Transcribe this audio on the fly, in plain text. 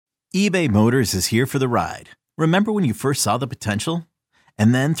eBay Motors is here for the ride. Remember when you first saw the potential?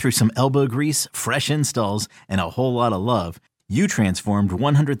 And then through some elbow grease, fresh installs, and a whole lot of love, you transformed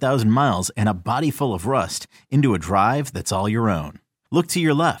 100,000 miles and a body full of rust into a drive that's all your own. Look to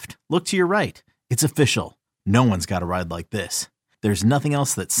your left. Look to your right. It's official. No one's got a ride like this. There's nothing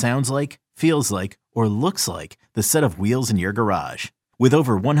else that sounds like, feels like, or looks like the set of wheels in your garage. With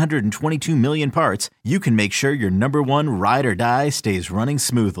over 122 million parts, you can make sure your number one ride or die stays running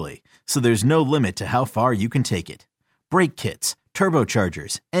smoothly. So there's no limit to how far you can take it. Brake kits,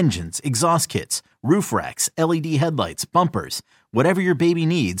 turbochargers, engines, exhaust kits, roof racks, LED headlights, bumpers, whatever your baby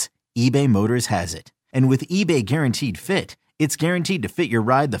needs, eBay Motors has it. And with eBay Guaranteed Fit, it's guaranteed to fit your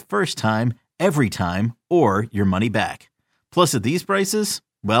ride the first time, every time, or your money back. Plus at these prices,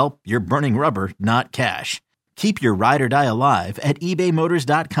 well, you're burning rubber, not cash. Keep your ride or die alive at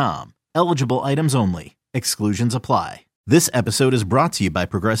ebaymotors.com. Eligible items only. Exclusions apply. This episode is brought to you by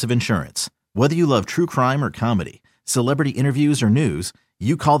Progressive Insurance. Whether you love true crime or comedy, celebrity interviews or news,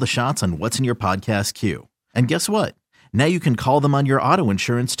 you call the shots on what's in your podcast queue. And guess what? Now you can call them on your auto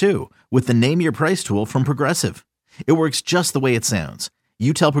insurance too with the Name Your Price tool from Progressive. It works just the way it sounds.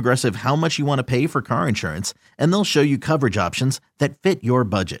 You tell Progressive how much you want to pay for car insurance, and they'll show you coverage options that fit your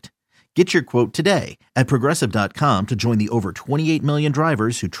budget. Get your quote today at Progressive.com to join the over 28 million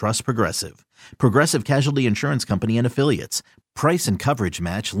drivers who trust Progressive. Progressive Casualty Insurance Company and Affiliates. Price and coverage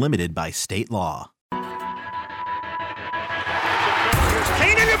match limited by state law. Kane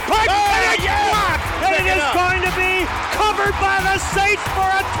in the pipe, and it's blocked! And it is going to be covered by the Saints for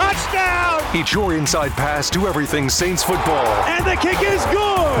a touchdown! It's your inside pass to everything Saints football. And the kick is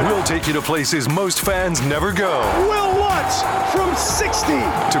good! We'll take you to places most fans never go. Will Lutz from 60.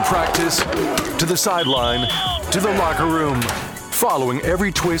 To practice, to the sideline, to the locker room. Following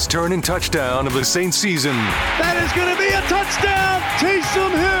every twist, turn, and touchdown of the Saints season. That is going to be a touchdown!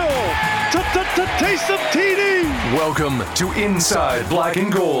 Taysom Hill! Taysom TD! Welcome to Inside Black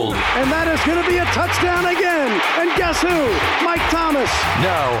and Gold. And that is going to be a touchdown again! And guess who? Mike Thomas!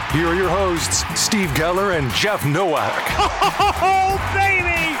 Now, here are your hosts, Steve Geller and Jeff Nowak. Oh,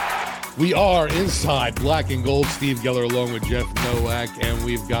 baby! We are Inside Black and Gold. Steve Geller along with Jeff Nowak, and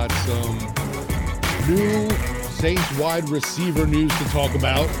we've got some new Saints wide receiver news to talk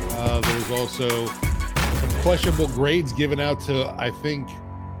about. There's also some questionable grades given out to, I think,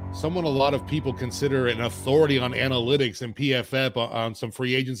 someone a lot of people consider an authority on analytics and PFF on some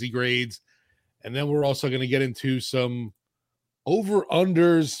free agency grades. And then we're also going to get into some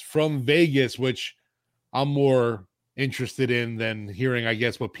over-unders from Vegas, which I'm more interested in than hearing, I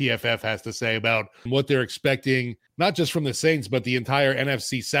guess, what PFF has to say about what they're expecting, not just from the Saints, but the entire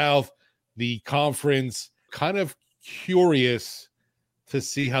NFC South, the conference. Kind of curious to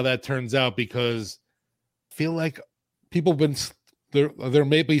see how that turns out, because I feel like people have been they're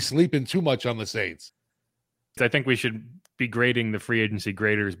maybe sleeping too much on the Saints. I think we should be grading the free agency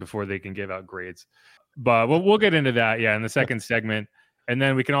graders before they can give out grades, but we'll get into that in the second segment, and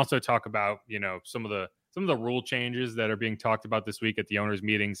then we can also talk about some of the rule changes that are being talked about this week at the owners'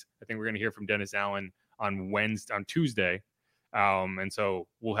 meetings. I think we're going to hear from Dennis Allen on Tuesday, and so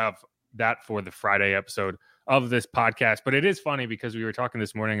we'll have that for the Friday episode of this podcast. But it is funny because we were talking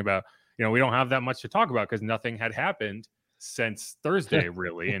this morning about, we don't have that much to talk about because nothing had happened since Thursday,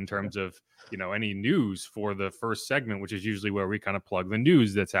 really, in terms of, any news for the first segment, which is usually where we kind of plug the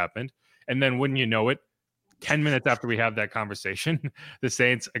news that's happened. And then wouldn't you know it, 10 minutes after we have that conversation, the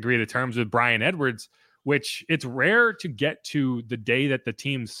Saints agree to terms with Bryan Edwards, which it's rare to get to the day that the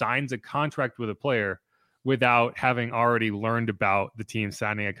team signs a contract with a player without having already learned about the team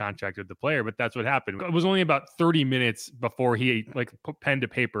signing a contract with the player. But that's what happened. It was only about 30 minutes before he put pen to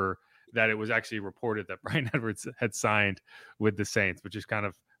paper that it was actually reported that Bryan Edwards had signed with the Saints, which is kind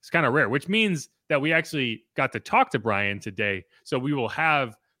of rare, which means that we actually got to talk to Bryan today. So we will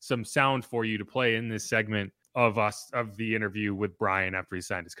have some sound for you to play in this segment of the interview with Bryan after he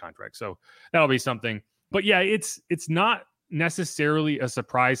signed his contract. So that'll be something. But yeah, it's not necessarily a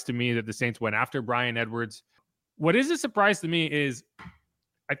surprise to me that the Saints went after Bryan Edwards. What is a surprise to me is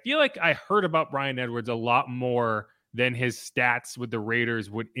I feel like I heard about Bryan Edwards a lot more than his stats with the Raiders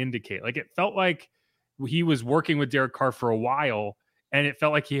would indicate. Like, it felt like he was working with Derek Carr for a while, and it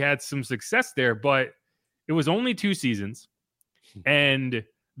felt like he had some success there, but it was only 2 seasons, and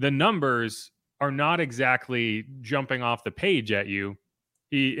the numbers are not exactly jumping off the page at you.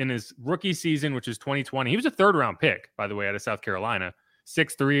 He, in his rookie season, which is 2020, he was a 3rd-round pick, by the way, out of South Carolina,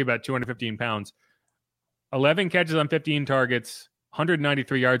 6'3", about 215 pounds, 11 catches on 15 targets,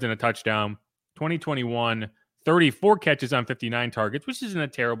 193 yards and a touchdown. 2021, 34 catches on 59 targets, which isn't a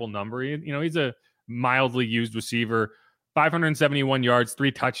terrible number. He's a mildly used receiver, 571 yards,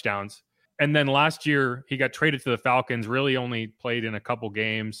 3 touchdowns. And then last year he got traded to the Falcons, really only played in a couple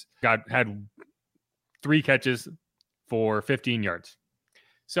games, had 3 catches for 15 yards.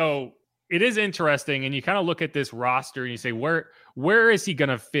 So it is interesting. And you kind of look at this roster and you say, where is he going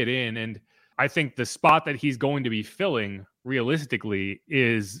to fit in? And I think the spot that he's going to be filling realistically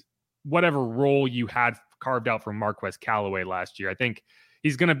is whatever role you had carved out for Marquez Callaway last year. I think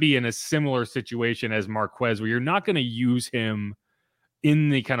he's going to be in a similar situation as Marquez, where you're not going to use him in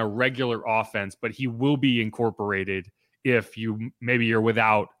the kind of regular offense, but he will be incorporated if maybe you're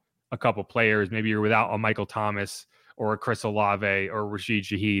without a couple players, maybe you're without a Michael Thomas or a Chris Olave or Rashid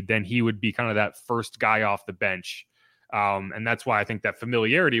Shaheed, then he would be kind of that first guy off the bench. And that's why I think that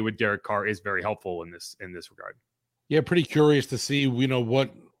familiarity with Derek Carr is very helpful in this regard. Yeah, pretty curious to see,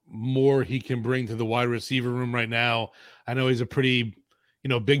 what more he can bring to the wide receiver room right now. I know he's a pretty,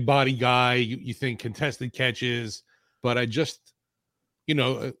 big body guy. You think contested catches, but I just,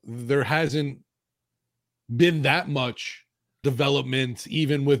 there hasn't been that much development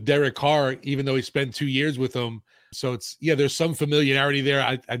even with Derek Carr, even though he spent 2 years with him. So there's some familiarity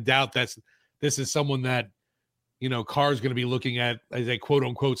there. I doubt this is someone that, Carr's going to be looking at as a quote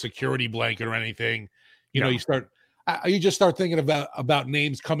unquote security blanket or anything. You just start thinking about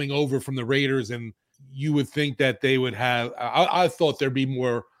names coming over from the Raiders, and you would think that they would have, I thought there'd be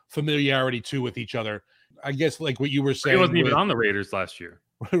more familiarity too with each other. I guess like what you were saying. He wasn't even on the Raiders last year.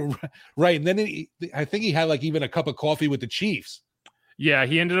 Right. And then I think he had like even a cup of coffee with the Chiefs. Yeah.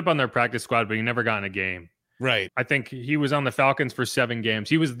 He ended up on their practice squad, but he never got in a game. Right. I think he was on the Falcons for 7 games.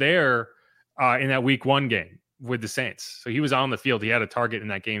 He was there in that week 1 game with the Saints. So he was on the field. He had a target in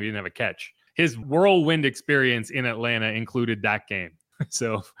that game. He didn't have a catch. His whirlwind experience in Atlanta included that game.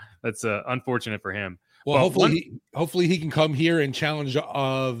 So that's unfortunate for him. Well, hopefully he can come here and challenge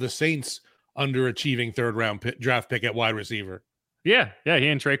the Saints underachieving 3rd-round draft pick at wide receiver. Yeah. He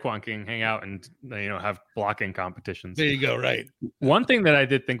and Traquan can hang out and have blocking competitions. There you go. Right. One thing that I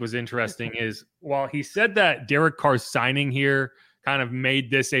did think was interesting is while he said that Derek Carr's signing here kind of made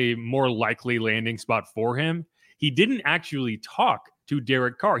this a more likely landing spot for him, he didn't actually talk to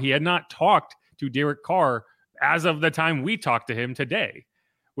Derek Carr. He had not talked to Derek Carr as of the time we talked to him today,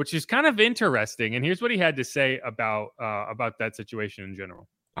 which is kind of interesting. And here's what he had to say about that situation in general.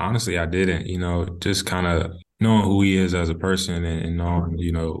 Honestly, I didn't, just kind of knowing who he is as a person and knowing,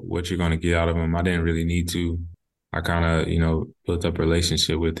 what you're going to get out of him. I didn't really need to. I kind of, built up a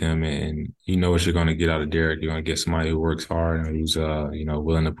relationship with him, and you know what you're going to get out of Derek. You're going to get somebody who works hard and who's,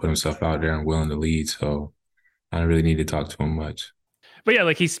 willing to put himself out there and willing to lead. So I don't really need to talk to him much. But yeah,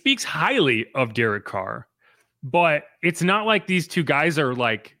 like he speaks highly of Derek Carr, but it's not like these two guys are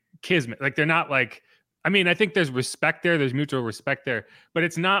like kismet. Like they're not like, I think there's respect there. There's mutual respect there, but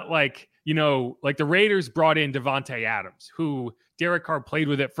it's not like, like the Raiders brought in Devontae Adams, who Derek Carr played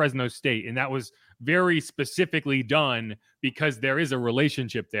with at Fresno State. And that was very specifically done because there is a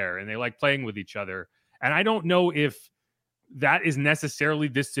relationship there and they like playing with each other. And I don't know if that is necessarily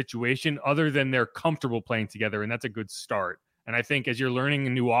this situation other than they're comfortable playing together. And that's a good start. And I think as you're learning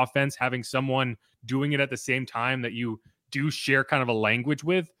a new offense, having someone doing it at the same time that you do share kind of a language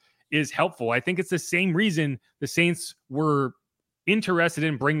with is helpful. I think it's the same reason the Saints were interested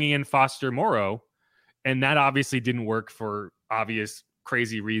in bringing in Foster Moreau. And that obviously didn't work for obvious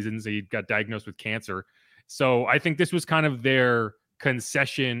crazy reasons. He got diagnosed with cancer. So I think this was kind of their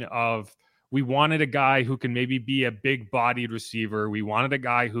concession of, we wanted a guy who can maybe be a big bodied receiver. We wanted a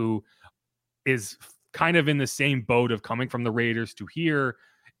guy who is kind of in the same boat of coming from the Raiders to here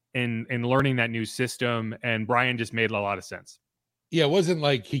and learning that new system. And Bryan just made a lot of sense. Yeah, it wasn't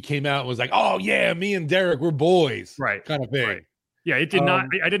like he came out and was like, "Oh yeah, me and Derek, we're boys," right? Kind of thing. Right. Yeah, it did not.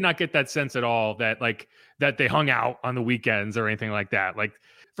 I did not get that sense at all that they hung out on the weekends or anything like that. Like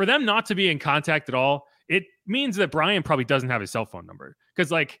for them not to be in contact at all, it means that Bryan probably doesn't have his cell phone number.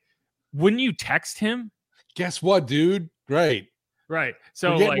 Because wouldn't you text him? Guess what, dude? Right.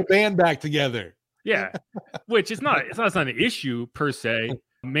 So we're getting the band back together. Yeah, which is not. It's not an issue per se.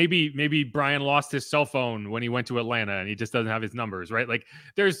 Maybe Bryan lost his cell phone when he went to Atlanta and he just doesn't have his numbers, right? Like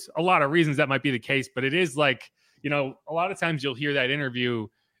there's a lot of reasons that might be the case, but it is like, a lot of times you'll hear that interview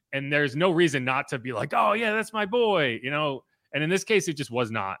and there's no reason not to be like, "Oh yeah, that's my boy," and in this case, it just was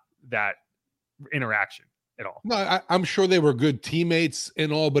not that interaction at all. No, I'm sure they were good teammates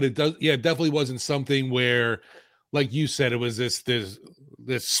and all, but it definitely wasn't something where, like you said, it was this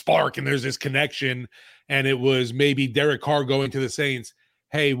spark and there's this connection, and it was maybe Derek Carr going to the Saints,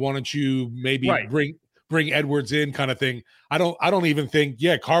 "Hey, why don't you maybe bring Edwards in," kind of thing. I don't even think.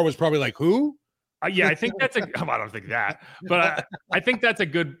 Yeah, Carr was probably like, "Who?" Yeah, I think that's I don't think that, but I think that's a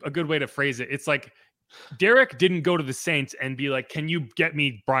good way to phrase it. It's like Derek didn't go to the Saints and be like, can you get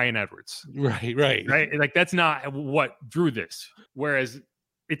me Bryan Edwards? Right. Like, that's not what drew this. Whereas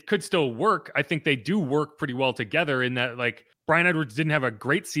it could still work. I think they do work pretty well together in that, like, Bryan Edwards didn't have a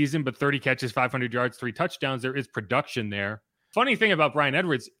great season, but 30 catches, 500 yards, 3 touchdowns. There is production there. Funny thing about Bryan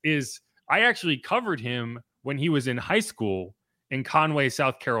Edwards is I actually covered him when he was in high school in Conway,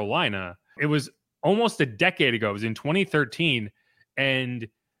 South Carolina. It was almost a decade ago. It was in 2013. And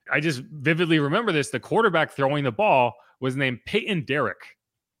I just vividly remember this. The quarterback throwing the ball was named Peyton Derrick,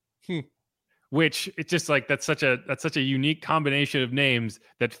 which it's just like, that's such a unique combination of names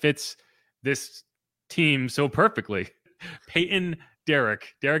that fits this team so perfectly. Peyton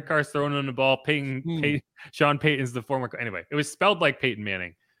Derrick Carr's throwing on the ball. Sean Payton's the former. Anyway, it was spelled like Peyton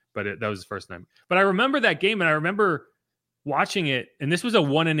Manning, but that was his first name. But I remember that game, and I remember watching it. And this was a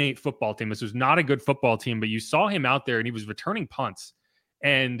 1-8 football team. This was not a good football team, but you saw him out there, and he was returning punts.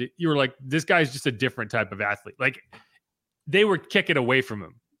 And you were like, this guy's just a different type of athlete. Like, they were kicking away from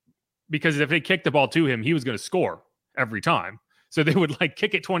him because if they kicked the ball to him, he was going to score every time. So they would like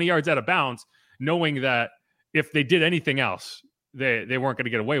kick it 20 yards out of bounds, knowing that if they did anything else, they weren't going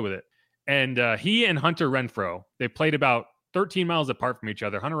to get away with it. And he and Hunter Renfrow, they played about 13 miles apart from each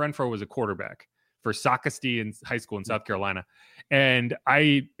other. Hunter Renfrow was a quarterback for Socastee in high school in South Carolina. And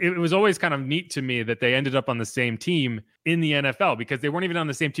it was always kind of neat to me that they ended up on the same team in the NFL because they weren't even on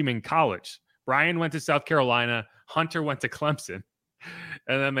the same team in college. Bryan went to South Carolina, Hunter went to Clemson,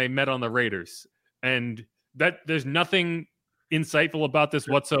 and then they met on the Raiders. And that there's nothing insightful about this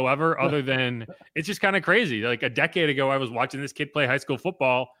whatsoever other than it's just kind of crazy. Like, a decade ago, I was watching this kid play high school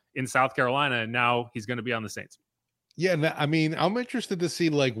football in South Carolina, and now he's going to be on the Saints. Yeah, I mean, I'm interested to see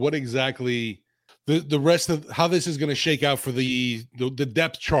like what exactly the rest of how this is going to shake out for the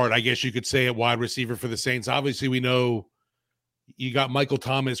depth chart, I guess you could say, at wide receiver for the Saints. Obviously, we know you got Michael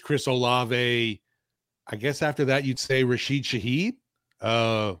Thomas, Chris Olave. I guess after that, you'd say Rashid Shaheed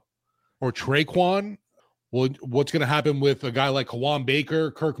or Traquan. Well, what's going to happen with a guy like Kawan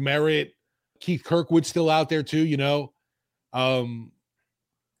Baker, Kirk Merritt, Keith Kirkwood still out there too, you know? I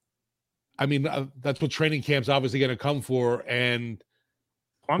mean, that's what training camp's obviously going to come for. And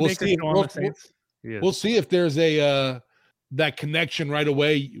we'll see if there's that connection right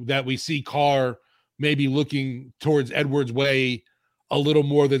away that we see Carr maybe looking towards Edwards' way a little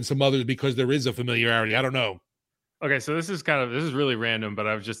more than some others because there is a familiarity. I don't know. Okay, so this is really random, but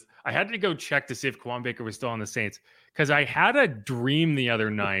I had to go check to see if Kawan Baker was still on the Saints because I had a dream the other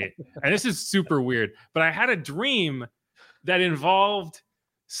night, and this is super weird, but I had a dream that involved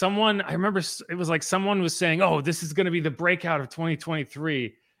someone. I remember it was like someone was saying, oh, this is going to be the breakout of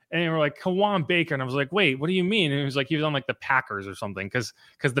 2023. And they were like, Kawan Baker. And I was like, wait, what do you mean? And it was like, he was on like the Packers or something because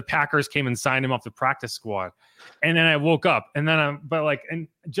the Packers came and signed him off the practice squad. And then I woke up and then and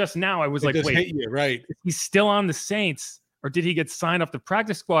just now I was like, wait, right? He's still on the Saints, or did he get signed off the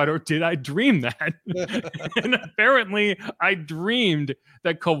practice squad, or did I dream that? And apparently I dreamed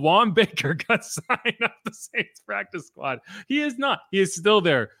that Kawan Baker got signed off the Saints practice squad. He is not. He is still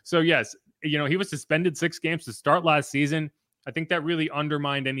there. So yes, he was suspended 6 games to start last season. I think that really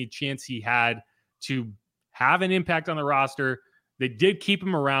undermined any chance he had to have an impact on the roster. They did keep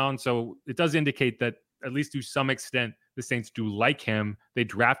him around, so it does indicate that, at least to some extent, the Saints do like him. They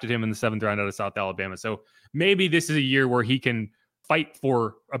drafted him in the 7th round out of South Alabama. So maybe this is a year where he can fight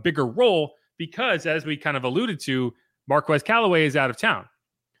for a bigger role because, as we kind of alluded to, Marquez Callaway is out of town.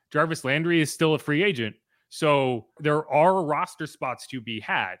 Jarvis Landry is still a free agent. So there are roster spots to be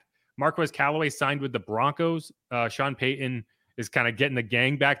had. Marquez Callaway signed with the Broncos. Sean Payton is kind of getting the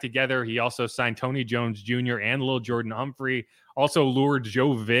gang back together. He also signed Tony Jones Jr. and Lil Jordan Humphrey. Also lured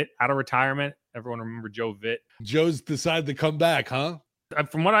Joe Vitt out of retirement. Everyone remember Joe Vitt? Joe's decided to come back, huh?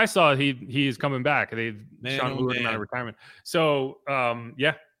 From what I saw, he is coming back. Sean lured him out of retirement. So,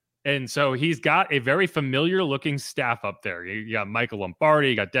 yeah. And so he's got a very familiar looking staff up there. You got Michael Lombardi,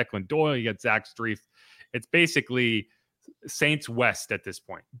 you got Declan Doyle, you got Zach Streif. It's basically Saints West at this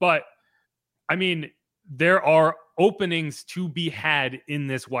point. But I mean, there are openings to be had in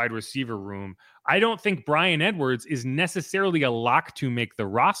this wide receiver room. I don't think Bryan Edwards is necessarily a lock to make the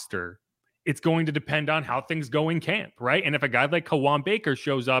roster. It's going to depend on how things go in camp, right? And if a guy like Kawan Baker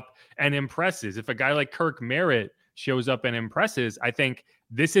shows up and impresses, if a guy like Kirk Merritt shows up and impresses, I think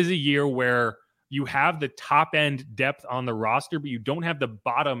this is a year where you have the top end depth on the roster, but you don't have the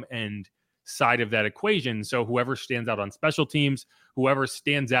bottom end side of that equation. So whoever stands out on special teams, whoever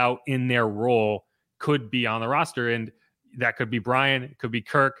stands out in their role could be on the roster. And that could be Bryan, could be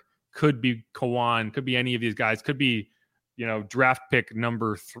Kirk, could be Kawan, could be any of these guys, could be, draft pick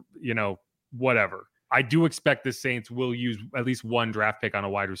number, whatever. I do expect the Saints will use at least one draft pick on a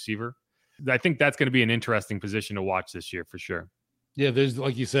wide receiver. I think that's going to be an interesting position to watch this year for sure. Yeah, there's,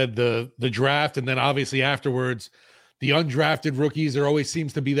 like you said, the draft, and then obviously afterwards, the undrafted rookies. There always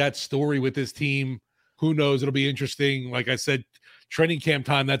seems to be that story with this team. Who knows? It'll be interesting. Like I said, training camp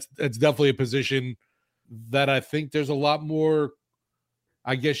time, that's definitely a position that I think there's a lot more,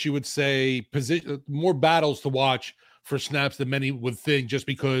 I guess you would say, more battles to watch for snaps than many would think, just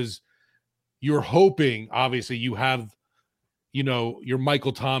because you're hoping, obviously, you have, your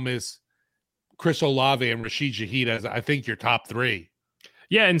Michael Thomas, Chris Olave, and Rashid Shaheed as, I think, your top three.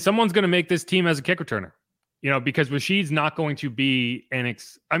 Yeah, and someone's going to make this team as a kick returner, because Rashid's not going to be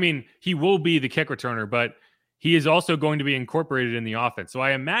he will be the kick returner, but he is also going to be incorporated in the offense. So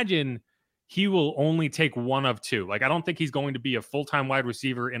I imagine he will only take one of two. Like, I don't think he's going to be a full-time wide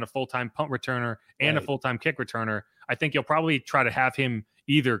receiver and a full-time punt returner and a full-time kick returner. I think you'll probably try to have him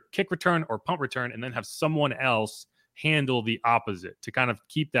either kick return or punt return, and then have someone else handle the opposite to kind of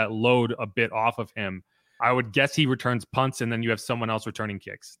keep that load a bit off of him. I would guess he returns punts, and then you have someone else returning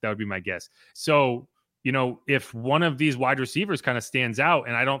kicks. That would be my guess. So, if one of these wide receivers kind of stands out,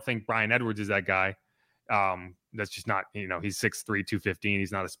 and I don't think Bryan Edwards is that guy. That's just not, he's 6'3", 215.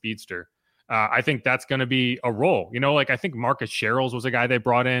 He's not a speedster. I think that's going to be a role. I think Marcus Sherrills was a guy they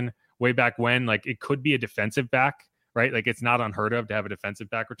brought in way back when. Like, it could be a defensive back, right? Like, it's not unheard of to have a defensive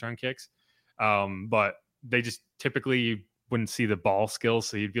back return kicks. But they just typically wouldn't see the ball skills,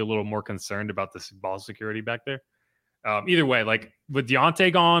 so you'd be a little more concerned about the ball security back there. Either way, like with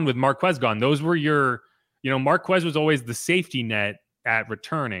Deontay gone, with Marquez gone, those were your, Marquez was always the safety net at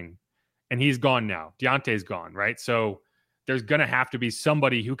returning, and he's gone now. Deontay's gone, right? So there's going to have to be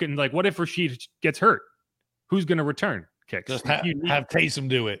somebody who can, like, what if Rashid gets hurt? Who's going to return kicks? Just have Taysom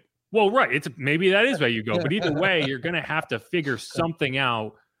do it. Well, right. Maybe that is where you go. But either way, you're going to have to figure something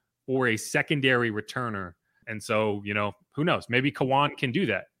out for a secondary returner. And so, who knows? Maybe Kawan can do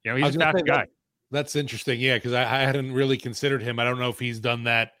that. He's a fast guy. That's interesting. Yeah, because I hadn't really considered him. I don't know if he's done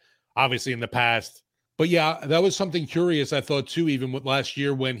that, obviously, in the past. But yeah, that was something curious, I thought, too, even with last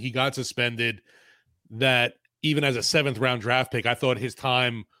year when he got suspended, that even as a 7th-round draft pick, I thought his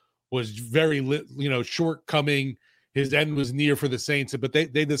time was very, shortcoming. His end was near for the Saints, but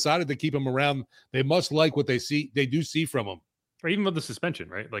they decided to keep him around. They must like what they do see from him. Or even with the suspension,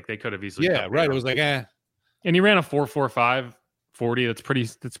 right? Like, they could have easily. Yeah, right. It was like, And he ran a 4.45 40.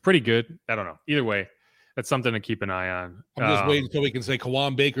 That's pretty good. I don't know. Either way, that's something to keep an eye on. I'm just waiting until we can say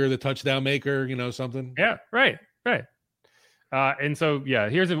Kawan Baker, the touchdown maker, something. Yeah, right. And so, yeah,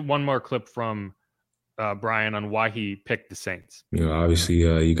 here's one more clip from Bryan on why he picked the Saints. Obviously,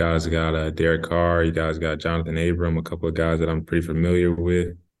 you guys got Derek Carr, you guys got Jonathan Abram, a couple of guys that I'm pretty familiar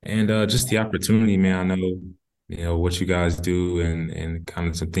with, and just the opportunity, man. I know, what you guys do and kind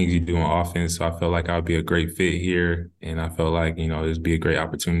of some things you do on offense. So I felt like I'd be a great fit here, and I felt like it'd be a great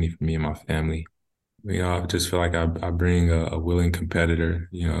opportunity for me and my family. I just feel like I bring a willing competitor,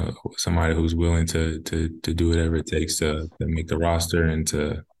 somebody who's willing to do whatever it takes to make the roster and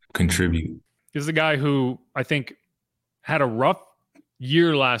to contribute. This is a guy who I think had a rough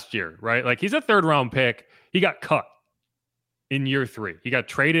year last year, right? Like, he's a 3rd-round pick. He got cut in year 3. He got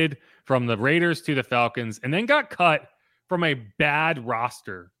traded from the Raiders to the Falcons and then got cut from a bad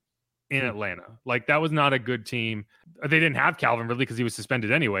roster in Atlanta. Like, that was not a good team. They didn't have Calvin Ridley because he was suspended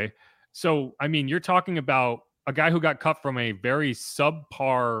anyway. So, I mean, you're talking about a guy who got cut from a very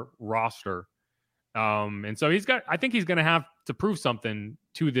subpar roster. And so I think he's going to have to prove something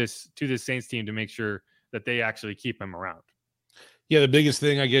to this Saints team to make sure that they actually keep him around. Yeah, the biggest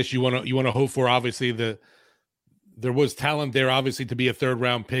thing I guess you want to hope for, obviously, there was talent there, obviously, to be a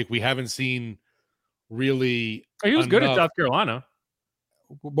 3rd-round pick. We haven't seen really. He was good at South Carolina,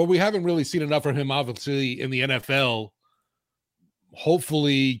 but we haven't really seen enough from him, obviously, in the NFL.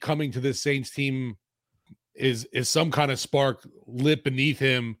 Hopefully, coming to this Saints team is some kind of spark lit beneath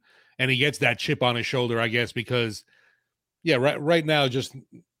him, and he gets that chip on his shoulder, I guess, because, yeah, right now, just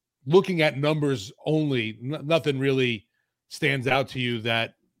looking at numbers only, nothing really stands out to you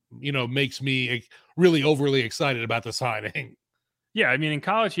that, makes me really overly excited about the signing. Yeah, I mean, in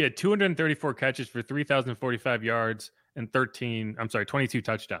college, he had 234 catches for 3,045 yards and 22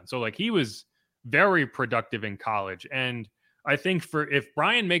 touchdowns. So, like, he was very productive in college. And I think if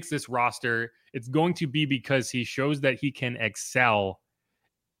Bryan makes this roster, it's going to be because he shows that he can excel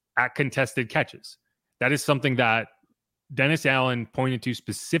at contested catches. That is something that Dennis Allen pointed to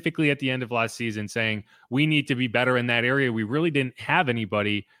specifically at the end of last season, saying we need to be better in that area. We really didn't have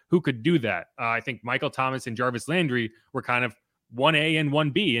anybody who could do that. I think Michael Thomas and Jarvis Landry were kind of 1A and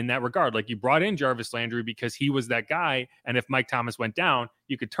 1B in that regard. Like, you brought in Jarvis Landry because he was that guy, and if Mike Thomas went down,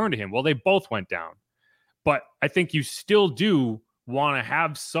 you could turn to him. Well, they both went down. But I think you still do want to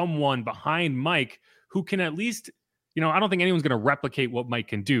have someone behind Mike who can at least, I don't think anyone's going to replicate what Mike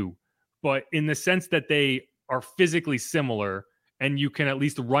can do, but in the sense that they are physically similar and you can at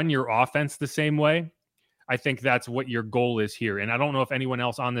least run your offense the same way, I think that's what your goal is here. And I don't know if anyone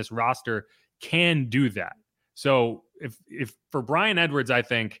else on this roster can do that. So if for Bryan Edwards, I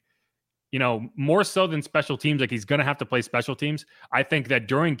think, more so than special teams, like he's going to have to play special teams. I think that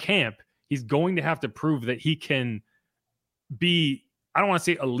during camp, he's going to have to prove that he can be, I don't want to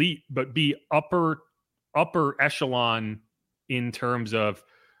say elite, but be upper echelon in terms of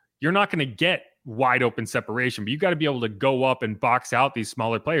you're not going to get wide open separation, but you got to be able to go up and box out these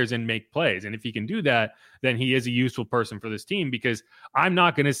smaller players and make plays. And if he can do that, then he is a useful person for this team, because I'm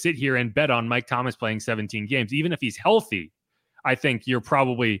not going to sit here and bet on Mike Thomas playing 17 games. Even if he's healthy, I think you're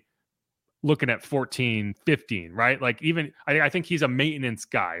probably looking at 14, 15, right? Like I think he's a maintenance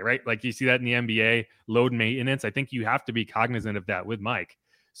guy, right? Like you see that in the NBA, load maintenance. I think you have to be cognizant of that with Mike.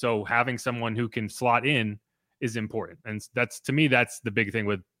 So having someone who can slot in is important. And that's the big thing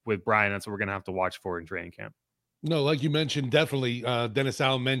with Bryan. That's what we're going to have to watch for in training camp. No, like you mentioned, definitely Dennis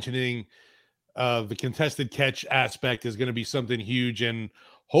Allen mentioning the contested catch aspect is going to be something huge. And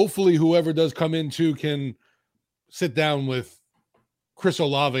hopefully whoever does come in too can sit down with Chris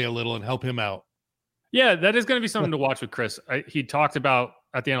Olave a little and help him out. Yeah, that is going to be something to watch with Chris. He talked about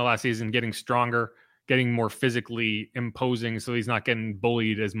at the end of last season getting stronger, getting more physically imposing, so he's not getting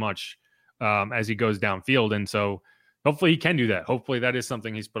bullied as much as he goes downfield. And so hopefully he can do that. Hopefully that is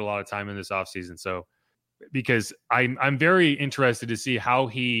something he's put a lot of time in this offseason. So because I'm very interested to see how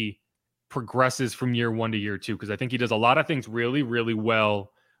he progresses from year one to year two, because I think he does a lot of things really, really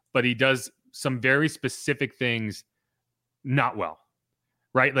well, but he does some very specific things not well.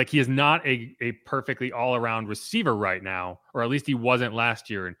 Right? Like he is not a perfectly all-around receiver right now, or at least he wasn't last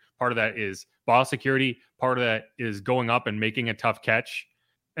year. And part of that is ball security. Part of that is going up and making a tough catch.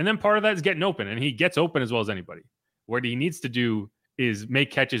 And then part of that is getting open, and he gets open as well as anybody. What he needs to do is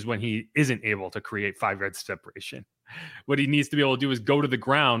make catches when he isn't able to create 5 yards separation. What he needs to be able to do is go to the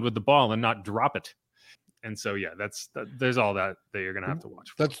ground with the ball and not drop it. And so, yeah, there's all that you're going to have to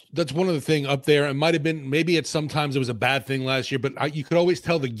watch for. That's one of the thing up there. It might have been, maybe at sometimes it was a bad thing last year, but you could always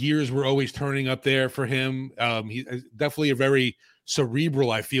tell the gears were always turning up there for him. He's definitely a very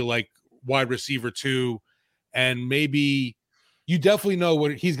cerebral, I feel like, wide receiver too. And maybe you definitely know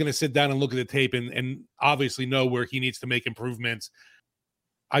where he's going to sit down and look at the tape and obviously know where he needs to make improvements.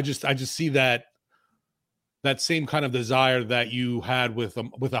 I just see that same kind of desire that you had with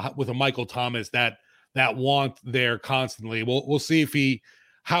a Michael Thomas, that want there constantly. We'll see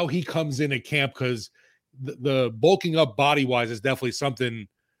how he comes in at camp, because the bulking up body wise is definitely something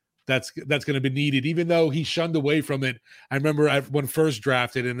that's going to be needed, even though he shunned away from it. I remember when first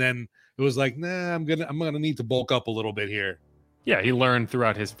drafted, and then it was like, nah, I'm gonna need to bulk up a little bit here. Yeah, he learned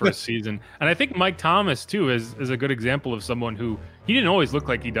throughout his first season. And I think Mike Thomas, too, is a good example of someone who he didn't always look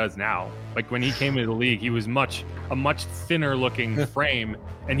like he does now. Like when he came into the league, he was a much thinner looking frame,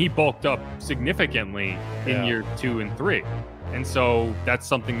 and he bulked up significantly in year 2 and 3. And so that's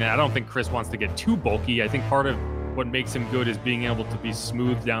something that I don't think Chris wants to get too bulky. I think part of what makes him good is being able to be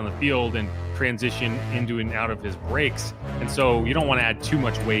smooth down the field and transition into and out of his breaks. And so you don't want to add too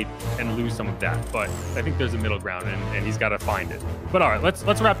much weight and lose some of that. But I think there's a middle ground, and he's got to find it. But all right, let's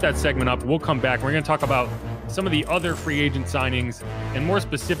wrap that segment up. We'll come back. We're going to talk about some of the other free agent signings, and more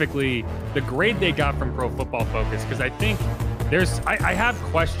specifically, the grade they got from Pro Football Focus, because I think I have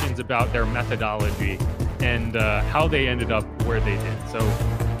questions about their methodology and how they ended up where they did. So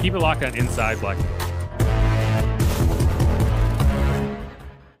keep it locked on Inside Black.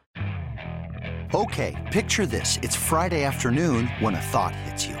 Okay, picture this. It's Friday afternoon when a thought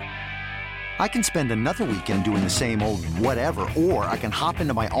hits you. I can spend another weekend doing the same old whatever, or I can hop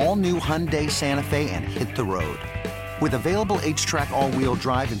into my all-new Hyundai Santa Fe and hit the road. With available H-Track all-wheel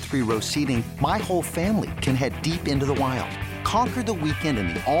drive and 3-row seating, my whole family can head deep into the wild. Conquer the weekend in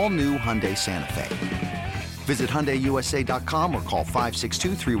the all-new Hyundai Santa Fe. Visit HyundaiUSA.com or call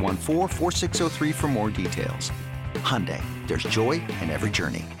 562-314-4603 for more details. Hyundai, there's joy in every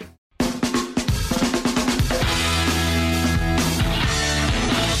journey.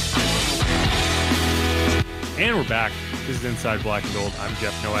 And we're back. This is Inside Black and Gold. I'm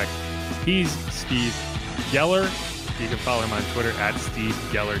Jeff Nowak. He's Steve Geller. You can follow him on Twitter at Steve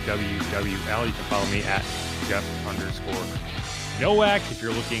Geller WWL. You can follow me at Jeff_Nowak. If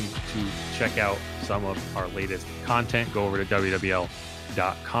you're looking to check out some of our latest content, go over to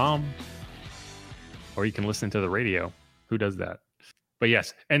WWL.com. Or you can listen to the radio. Who does that? But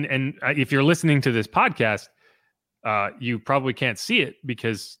yes, and if you're listening to this podcast, you probably can't see it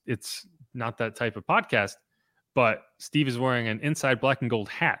because it's not that type of podcast. but Steve is wearing an inside black and gold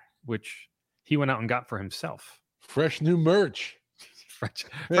hat, which he went out and got for himself. Fresh new merch.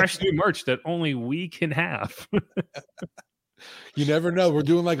 Fresh new merch that only we can have. You never know. We're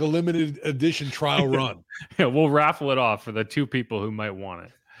doing like a limited edition trial run. Yeah, we'll raffle it off for the 2 people who might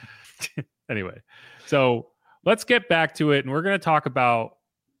want it. Anyway, so let's get back to it. And we're going to talk about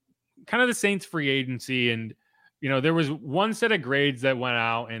kind of the Saints free agency. And, there was one set of grades that went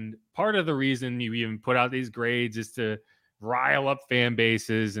out. And part of the reason you even put out these grades is to rile up fan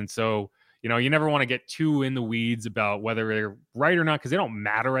bases. And so, you never want to get too in the weeds about whether they're right or not, because they don't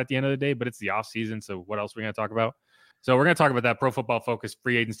matter at the end of the day, but it's the off season. So what else are we going to talk about? So we're going to talk about that Pro Football Focus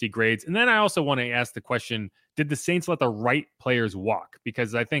free agency grades. And then I also want to ask the question, did the Saints let the right players walk?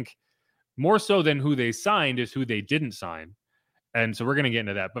 Because I think more so than who they signed is who they didn't sign. And so we're going to get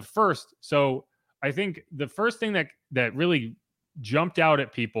into that. But first, so I think the first thing that really jumped out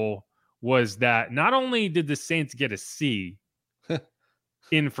at people was that not only did the Saints get a C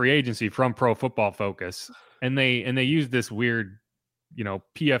in free agency from Pro Football Focus, and they used this weird,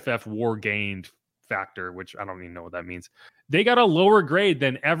 PFF war gained factor, which I don't even know what that means. They got a lower grade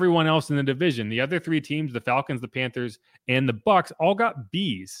than everyone else in the division. The other 3 teams, the Falcons, the Panthers, and the Bucks, all got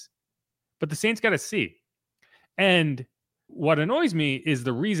Bs, but the Saints got a C. And what annoys me is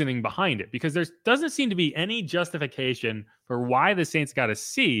the reasoning behind it, because there doesn't seem to be any justification for why the Saints got a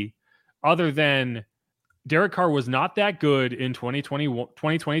C other than Derek Carr was not that good in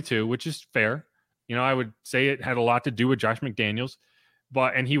 2022, which is fair. I would say it had a lot to do with Josh McDaniels,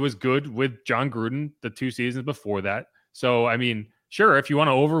 and he was good with John Gruden the 2 seasons before that. So, I mean, sure, if you want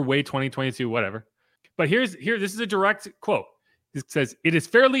to overweight 2022, whatever. But this is a direct quote. It says, "It is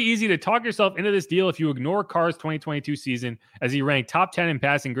fairly easy to talk yourself into this deal if you ignore Carr's 2022 season, as he ranked top 10 in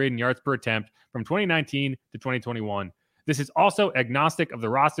passing grade and yards per attempt from 2019 to 2021. This is also agnostic of the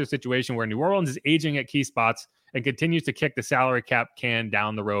roster situation where New Orleans is aging at key spots and continues to kick the salary cap can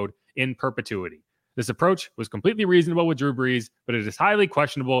down the road in perpetuity. This approach was completely reasonable with Drew Brees, but it is highly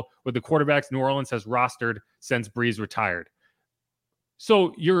questionable with the quarterbacks New Orleans has rostered since Brees retired."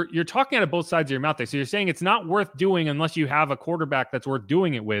 So you're talking out of both sides of your mouth there. So you're saying it's not worth doing unless you have a quarterback that's worth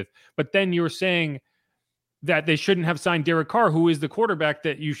doing it with. But then you're saying that they shouldn't have signed Derek Carr, who is the quarterback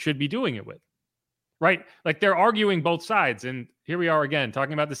that you should be doing it with, right? Like they're arguing both sides. And here we are again,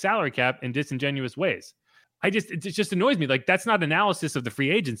 talking about the salary cap in disingenuous ways. It just annoys me. Like that's not analysis of the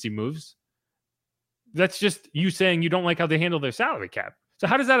free agency moves. That's just you saying you don't like how they handle their salary cap. So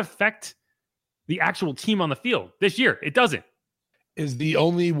how does that affect the actual team on the field this year? It doesn't. Is the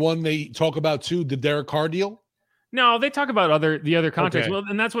only one they talk about too the Derek Carr deal? No, they talk about the other contracts. Okay. Well,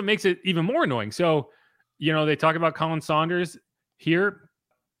 and that's what makes it even more annoying. So, they talk about Colin Saunders here.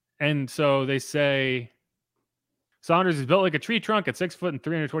 And so they say Saunders is built like a tree trunk at 6 foot and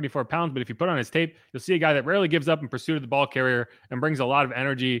 324 pounds. But if you put on his tape, you'll see a guy that rarely gives up in pursuit of the ball carrier and brings a lot of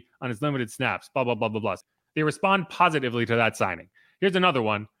energy on his limited snaps, blah, blah, blah, blah, blah. They respond positively to that signing. Here's another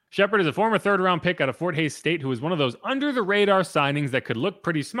one. Shepard is a former 3rd-round pick out of Fort Hays State who is one of those under-the-radar signings that could look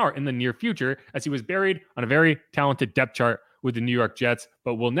pretty smart in the near future, as he was buried on a very talented depth chart with the New York Jets,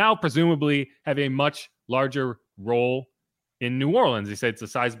 but will now presumably have a much larger role in New Orleans. He said it's a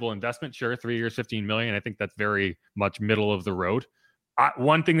sizable investment. Sure, 3 years, $15 million. I think that's very much middle of the road.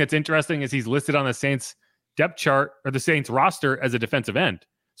 One thing that's interesting is he's listed on the Saints depth chart or the Saints roster as a defensive end.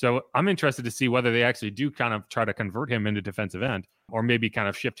 So I'm interested to see whether they actually do kind of try to convert him into defensive end or maybe kind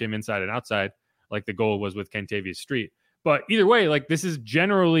of shift him inside and outside like the goal was with Kentavious Street. But either way, like this is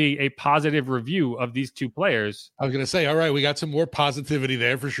generally a positive review of these 2 players. I was going to say, all right, we got some more positivity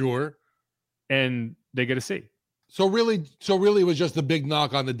there for sure. And they get a C. So really it was just the big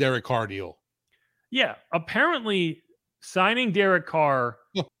knock on the Derek Carr deal. Yeah. Apparently signing Derek Carr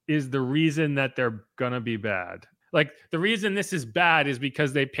is the reason that they're going to be bad. Like the reason this is bad is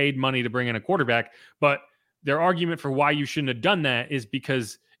because they paid money to bring in a quarterback, but their argument for why you shouldn't have done that is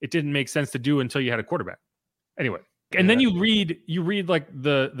because it didn't make sense to do until you had a quarterback. Anyway, and then you read like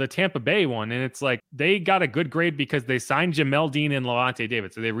the Tampa Bay one, and it's like they got a good grade because they signed Jamel Dean and Levante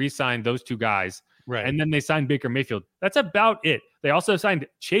David. So they re-signed those 2 guys. Right. And then they signed Baker Mayfield. That's about it. They also signed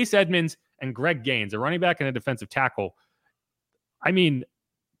Chase Edmonds and Greg Gaines, a running back and a defensive tackle. I mean,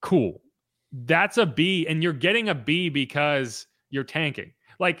 cool. That's a B, and you're getting a B because you're tanking.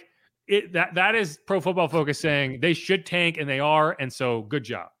 Like that is Pro Football Focus saying they should tank, and they are, and so good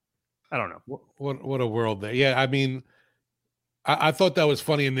job. I don't know. What a world there. Yeah, I mean, I thought that was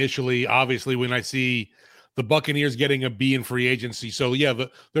funny initially, obviously, when I see the Buccaneers getting a B in free agency. So, yeah,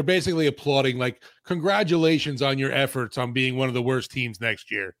 they're basically applauding, like, congratulations on your efforts on being one of the worst teams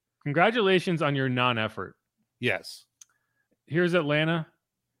next year. Congratulations on your non-effort. Yes. Here's Atlanta.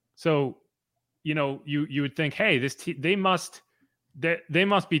 So you would think, hey, they must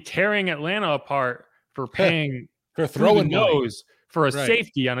be tearing Atlanta apart for paying for throwing nose for a right.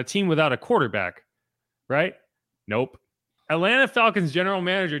 safety on a team without a quarterback, right? Nope. Atlanta Falcons general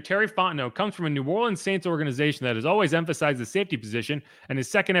manager Terry Fontenot comes from a New Orleans Saints organization that has always emphasized the safety position, and his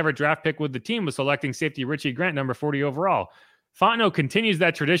second ever draft pick with the team was selecting safety Richie Grant, number 40 overall. Fontenot continues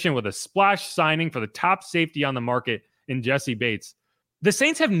that tradition with a splash signing for the top safety on the market in Jesse Bates. The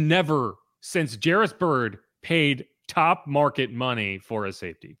Saints have never, since Jarris Byrd, paid top market money for a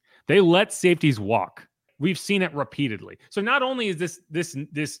safety. They let safeties walk. We've seen it repeatedly. So not only is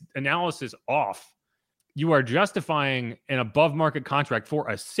this analysis off, you are justifying an above market contract for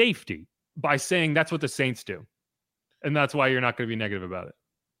a safety by saying that's what the Saints do. And that's why you're not going to be negative about it.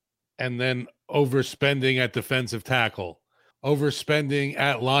 And then overspending at defensive tackle, overspending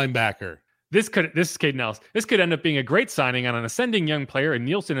at linebacker. This is Caden Ellis. This could end up being a great signing on an ascending young player, and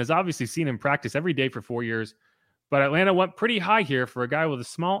Nielsen has obviously seen him practice every day for 4 years. But Atlanta went pretty high here for a guy with a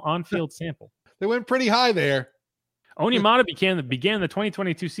small on-field sample. They went pretty high there. Onyemata began the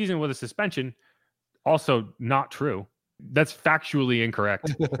 2022 season with a suspension. Also not true. That's factually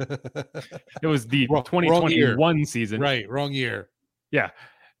incorrect. It was the 2021 season. Right, wrong year. Yeah.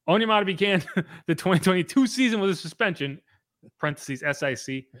 Onyemata began the 2022 season with a suspension, parentheses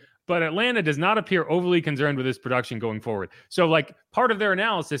SIC, but Atlanta does not appear overly concerned with his production going forward. So, like, part of their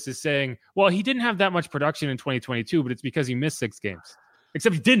analysis is saying, well, he didn't have that much production in 2022, but it's because he missed 6 games.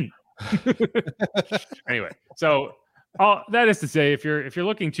 Except he didn't. Anyway, so that is to say, if you're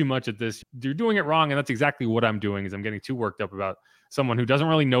looking too much at this, you're doing it wrong, and that's exactly what I'm doing. Is I'm getting too worked up about someone who doesn't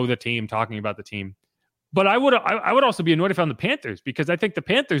really know the team talking about the team. But I would also be annoyed if I'm the Panthers, because I think the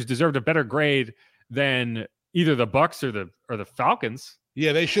Panthers deserved a better grade than either the Bucs or the Falcons.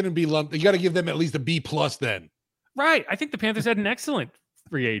 Yeah, they shouldn't be lumped. You got to give them at least a B+ then. Right. I think the Panthers had an excellent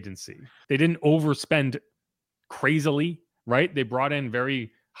free agency. They didn't overspend crazily, right? They brought in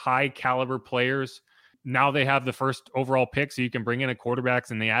very high caliber players. Now they have the first overall pick, so you can bring in a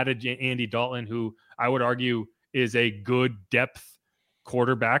quarterbacks, and they added Andy Dalton, who I would argue is a good depth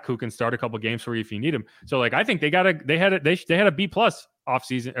quarterback who can start a couple games for you if you need him. So, like, I think they had a B+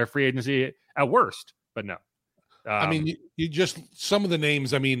 offseason or free agency at worst, but no. I mean, you just some of the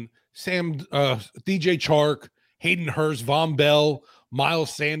names. I mean, DJ Chark, Hayden Hurst, Von Bell,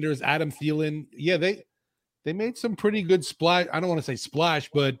 Miles Sanders, Adam Thielen. Yeah, they made some pretty good splash. I don't want to say splash,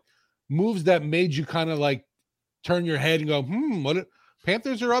 but moves that made you kind of like turn your head and go, what?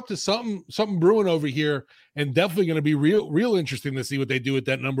 Panthers are up to something brewing over here, and definitely going to be real interesting to see what they do with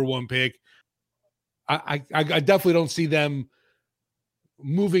that number 1 pick. I definitely don't see them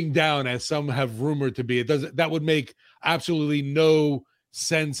moving down as some have rumored to be. That would make absolutely no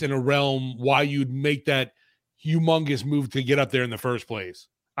sense in a realm why you'd make that humongous move to get up there in the first place.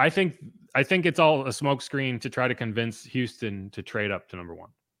 I think it's all a smokescreen to try to convince Houston to trade up to number 1.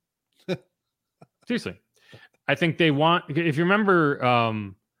 Seriously. I think they want, if you remember,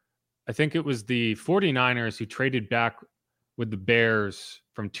 I think it was the 49ers who traded back with the Bears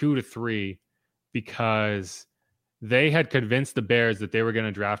from 2 to 3 because they had convinced the Bears that they were going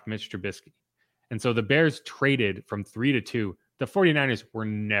to draft Mitch Trubisky. And so the Bears traded from 3 to 2. The 49ers were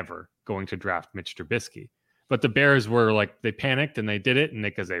never going to draft Mitch Trubisky. But the Bears were like, they panicked and they did it, and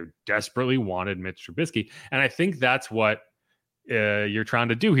because they desperately wanted Mitch Trubisky. And I think that's what you're trying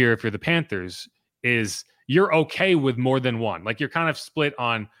to do here if you're the Panthers, is you're okay with more than one. Like, you're kind of split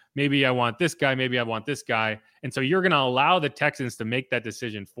on, maybe I want this guy, maybe I want this guy. And so you're going to allow the Texans to make that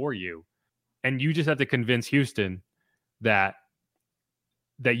decision for you. And you just have to convince Houston that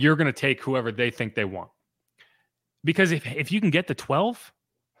you're going to take whoever they think they want. Because if you can get the 12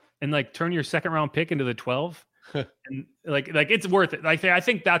 and like turn your second round pick into the 12, and like it's worth it. Like, I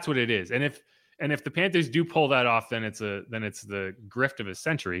think that's what it is. And if the Panthers do pull that off, then it's the grift of a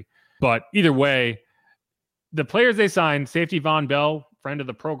century. But either way, the players they signed: safety Von Bell, friend of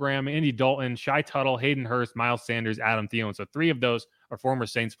the program, Andy Dalton, Shai Tuttle, Hayden Hurst, Miles Sanders, Adam Thielen. So 3 of those are former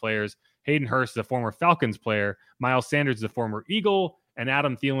Saints players. Hayden Hurst is a former Falcons player. Miles Sanders is a former Eagle, and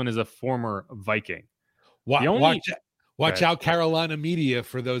Adam Thielen is a former Viking. Watch out, Carolina media,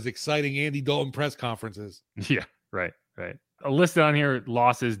 for those exciting Andy Dalton press conferences. Yeah, right. Listed on here: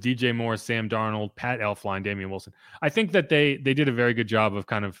 losses: DJ Moore, Sam Darnold, Pat Elflein, Damian Wilson. I think that they did a very good job of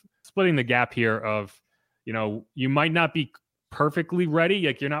kind of splitting the gap here of, you might not be perfectly ready.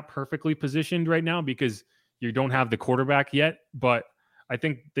 Like, you're not perfectly positioned right now because you don't have the quarterback yet. But I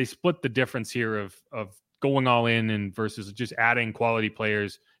think they split the difference here of going all in and versus just adding quality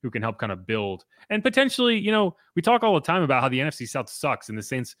players who can help kind of build. And potentially, we talk all the time about how the NFC South sucks and the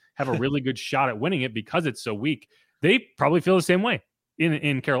Saints have a really good shot at winning it because it's so weak. They probably feel the same way.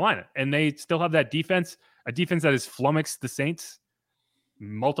 in Carolina, and they still have that defense, a defense that has flummoxed the Saints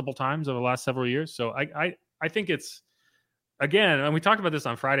multiple times over the last several years. So I think it's, again, and we talked about this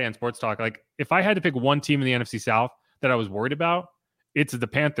on Friday on Sports Talk. Like, if I had to pick one team in the NFC South that I was worried about, it's the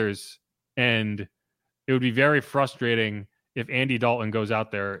Panthers, and it would be very frustrating if Andy Dalton goes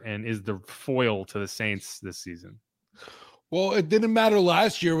out there and is the foil to the Saints this season. Well, it didn't matter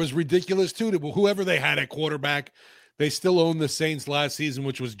last year. It was ridiculous too. Whoever they had at quarterback, they still owned the Saints last season,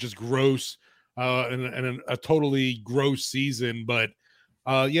 which was just gross, and a totally gross season. But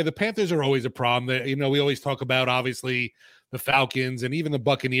the Panthers are always a problem. We always talk about, obviously, the Falcons and even the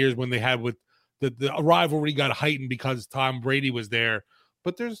Buccaneers when they had with the rivalry got heightened because Tom Brady was there.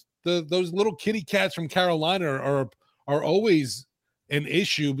 But there's those little kitty cats from Carolina are always an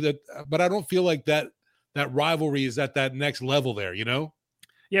issue. But I don't feel like that rivalry is at that next level there,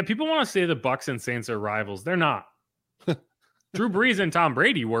 Yeah, people want to say the Bucs and Saints are rivals. They're not. Drew Brees and Tom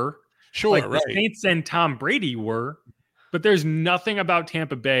Brady were. Sure, like right. The Saints and Tom Brady were. But there's nothing about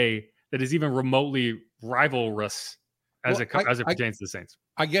Tampa Bay that is even remotely rivalrous as it pertains to the Saints.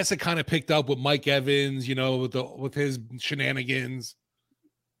 I guess it kind of picked up with Mike Evans, with his shenanigans.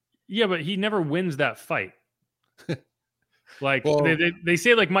 Yeah, but he never wins that fight. Like, they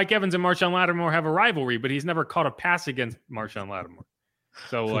say like Mike Evans and Marshawn Lattimore have a rivalry, but he's never caught a pass against Marshawn Lattimore.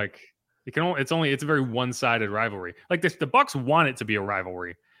 So like, it's a very one-sided rivalry. Like this, the Bucs want it to be a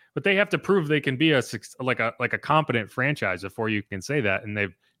rivalry, but they have to prove they can be a competent franchise before you can say that, and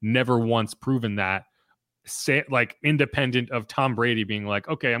they've never once proven that. Say, like, independent of Tom Brady being like,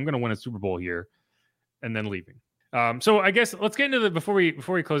 okay, I'm going to win a Super Bowl here, and then leaving. So I guess let's get into before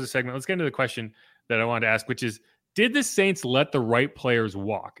we close the segment, let's get into the question that I wanted to ask, which is, did the Saints let the right players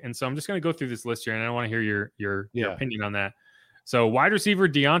walk? And so I'm just going to go through this list here, and I want to hear your opinion on that. So wide receiver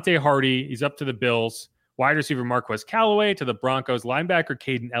Deontay Hardy, he's up to the Bills. Wide receiver Marquez Callaway to the Broncos. Linebacker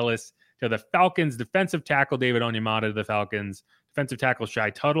Caden Ellis to the Falcons. Defensive tackle David Onyemata to the Falcons. Defensive tackle Shai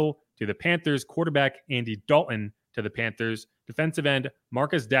Tuttle to the Panthers. Quarterback Andy Dalton to the Panthers. Defensive end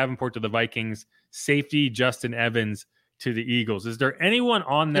Marcus Davenport to the Vikings. Safety Justin Evans to the Eagles. Is there anyone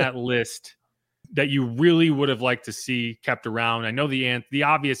on that list that you really would have liked to see kept around? I know the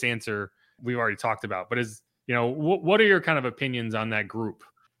obvious answer we've already talked about, but what are your kind of opinions on that group?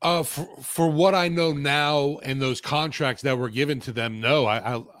 For what I know now and those contracts that were given to them, no,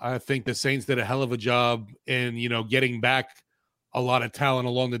 I think the Saints did a hell of a job in, getting back a lot of talent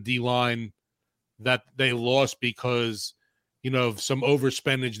along the D-line that they lost because, of some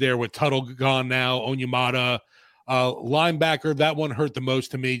overspendage there with Tuttle gone now, Onyemata, linebacker, that one hurt the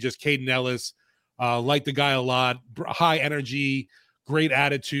most to me, just Caden Ellis. Like the guy a lot, high energy, great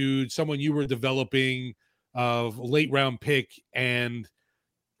attitude, someone you were developing, late round pick, and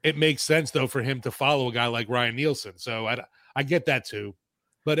it makes sense though for him to follow a guy like Ryan Nielsen. So I get that too,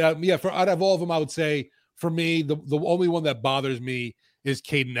 but for out of all of them, I would say for me the only one that bothers me is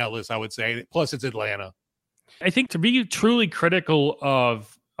Caden Ellis. I would say, plus it's Atlanta. I think to be truly critical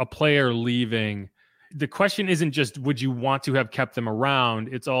of a player leaving, the question isn't just would you want to have kept them around.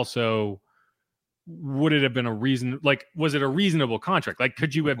 It's also, would it have been a reason? Like, was it a reasonable contract? Like,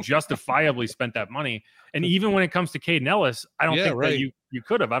 could you have justifiably spent that money? And even when it comes to Caden Ellis, I don't think that you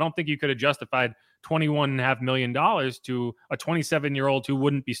could have. I don't think you could have justified $21.5 million to a 27-year-old who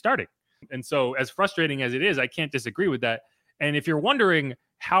wouldn't be starting. And so, as frustrating as it is, I can't disagree with that. And if you're wondering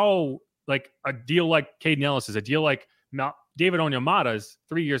how, like, a deal like Caden Ellis is, a deal like David Onyemata's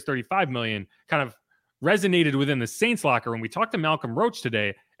 3 years, $35 million, kind of resonated within the Saints locker room. We talked to Malcolm Roach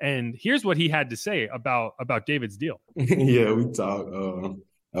today, and here's what he had to say about David's deal. Yeah, we talked.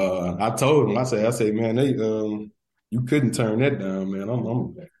 I told him, I said, man, you couldn't turn that down, man.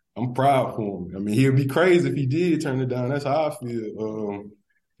 I'm proud for him. I mean, he'd be crazy if he did turn it down. That's how I feel.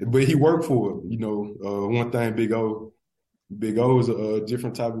 But he worked for it. One thing, Big O is a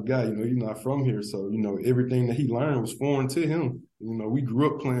different type of guy. He's not from here, so everything that he learned was foreign to him. We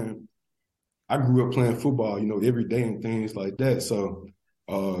grew up playing. I grew up playing football, every day and things like that. So,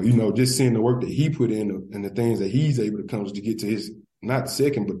 just seeing the work that he put in and the things that he's able to accomplish to get to his not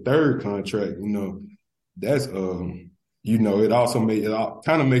second but third contract, that's it also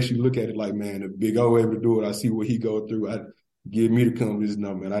kind of makes you look at it like, man, if Big O able to do it, I see what he go through. I give me the confidence,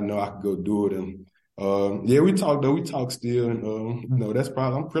 man, I know I can go do it. And we talk still, and that's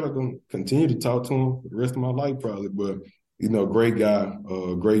probably, I'm probably gonna continue to talk to him for the rest of my life probably, but. Great guy,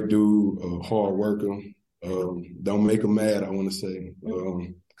 great dude, hard worker. Don't make him mad, I want to say.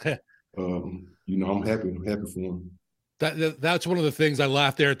 I'm happy for him. That's one of the things I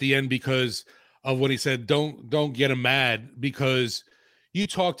laughed there at the end because of when he said, don't get him mad, because you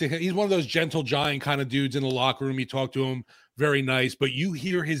talk to him. He's one of those gentle giant kind of dudes in the locker room. You talk to him, very nice, but you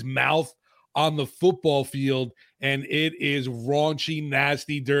hear his mouth on the football field, and it is raunchy,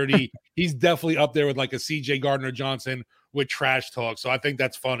 nasty, dirty. He's definitely up there with like a C.J. Gardner-Johnson with trash talk. So I think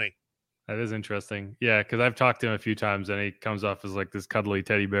that's funny. That is interesting. Yeah, because I've talked to him a few times, and he comes off as like this cuddly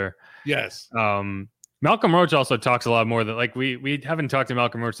teddy bear. Yes. Malcolm Roach also talks a lot more than like we haven't talked to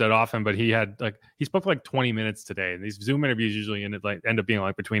Malcolm Roach that often, but he spoke for like 20 minutes today, and these Zoom interviews usually end up being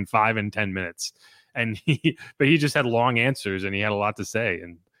like between 5 and 10 minutes, and he just had long answers and he had a lot to say,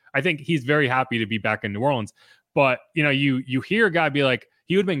 and I think he's very happy to be back in New Orleans. But you hear a guy be like,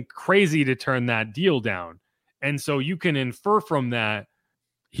 he would have been crazy to turn that deal down, and so you can infer from that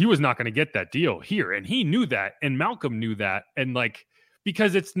he was not going to get that deal here, and he knew that, and Malcolm knew that, and like.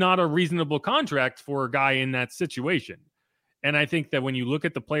 Because it's not a reasonable contract for a guy in that situation. And I think that when you look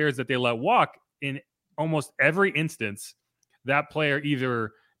at the players that they let walk, in almost every instance, that player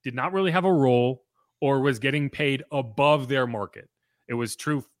either did not really have a role or was getting paid above their market. It was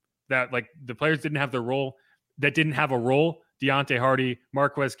true that like the players didn't have a role. Deontay Hardy,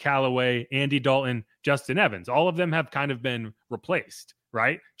 Marquez Callaway, Andy Dalton, Justin Evans, all of them have kind of been replaced,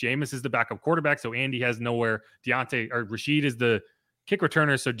 right? Jameis is the backup quarterback, so Andy has nowhere. Rashid is the kick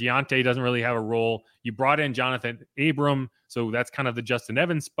returner, so Deontay doesn't really have a role. You brought in Jonathan Abram, so that's kind of the Justin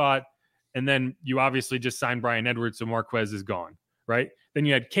Evans spot. And then you obviously just signed Bryan Edwards, so Marquez is gone, right? Then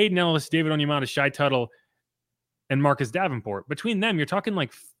you had Caden Ellis, David Onyemata, Shai Tuttle, and Marcus Davenport. Between them, you're talking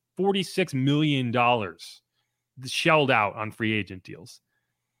like $46 million shelled out on free agent deals.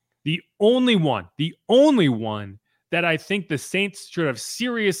 The only one that I think the Saints should have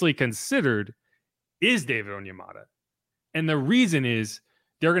seriously considered is David Onyemata. And the reason is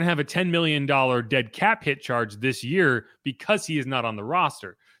they're going to have a $10 million dead cap hit charge this year because he is not on the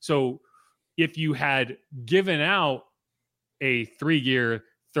roster. So if you had given out a 3-year,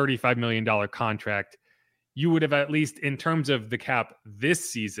 $35 million contract, you would have, at least in terms of the cap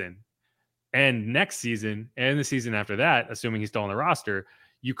this season and next season and the season after that, assuming he's still on the roster,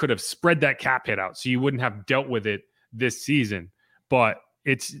 you could have spread that cap hit out so you wouldn't have dealt with it this season. But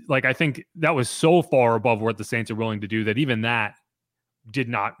it's like, I think that was so far above what the Saints are willing to do that even that did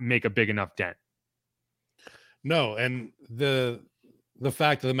not make a big enough dent. No, and the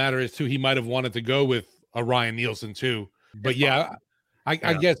fact of the matter is too, he might have wanted to go with a Ryan Nielsen too. But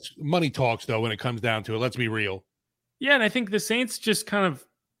I guess money talks though when it comes down to it. Let's be real. Yeah, and I think the Saints just kind of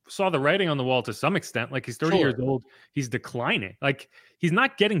saw the writing on the wall to some extent. Like, he's 30 years old, he's declining. Like, he's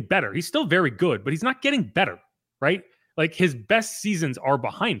not getting better. He's still very good, but he's not getting better, right? Like, his best seasons are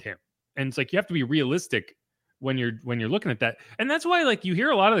behind him. And it's like, you have to be realistic when you're looking at that. And that's why, like, you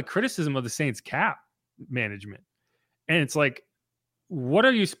hear a lot of the criticism of the Saints cap management. And it's like, what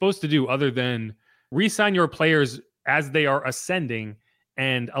are you supposed to do other than re-sign your players as they are ascending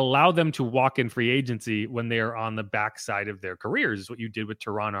and allow them to walk in free agency when they are on the backside of their careers, is what you did with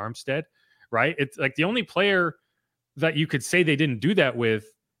Teron Armstead, right? It's like the only player that you could say they didn't do that with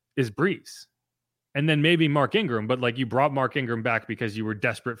is Brees. And then maybe Mark Ingram, but like, you brought Mark Ingram back because you were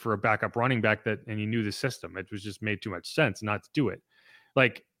desperate for a backup running back and you knew the system. It was just made too much sense not to do it.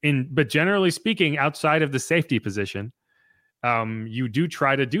 But generally speaking, outside of the safety position, you do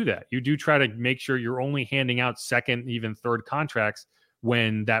try to do that. You do try to make sure you're only handing out second, even third contracts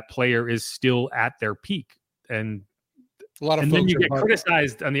when that player is still at their peak. And then you get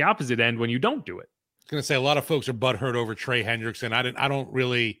criticized on the opposite end when you don't do it. Going to say a lot of folks are butthurt over Trey Hendrickson. I don't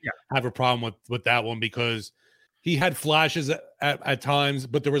really have a problem with that one because he had flashes at times,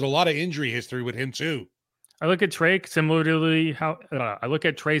 but there was a lot of injury history with him too. I look at Trey similarly to how I look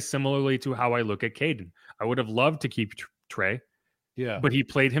at I look at Caden. I would have loved to keep Trey, but he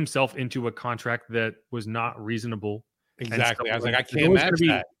played himself into a contract that was not reasonable. Exactly. I was like, I can't match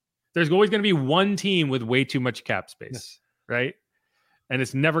that. There's always going to be one team with way too much cap space, right? And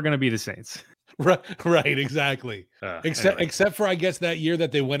it's never going to be the Saints. Right, exactly. Except for, I guess, that year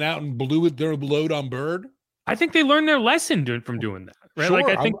that they went out and blew their load on Bird. I think they learned their lesson from doing that. Right? Sure,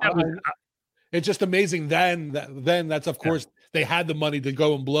 like, I think that was. It's just amazing. Then that's, of course, they had the money to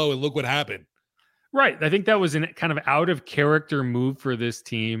go and blow, and look what happened. Right. I think that was a kind of out of character move for this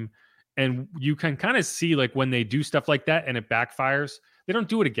team. And you can kind of see, like, when they do stuff like that and it backfires, they don't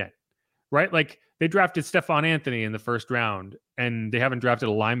do it again. Right. Like, they drafted Stephon Anthony in the first round, and they haven't drafted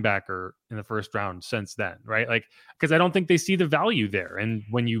a linebacker in the first round since then. Right. Like, because I don't think they see the value there. And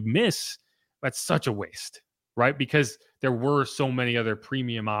when you miss, that's such a waste. Right. Because there were so many other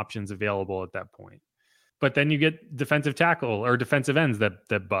premium options available at that point. But then you get defensive tackle or defensive ends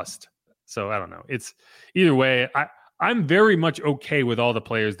that bust. So I don't know. It's either way. I'm very much okay with all the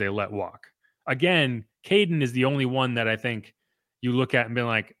players they let walk. Again, Caden is the only one that I think you look at and be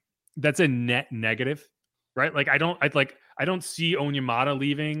like, that's a net negative. right? Like I don't see Onyemata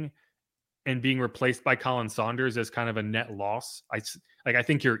leaving and being replaced by Colin Saunders as kind of a net loss. I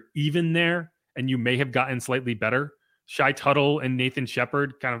think you're even there, and you may have gotten slightly better. Shai Tuttle and Nathan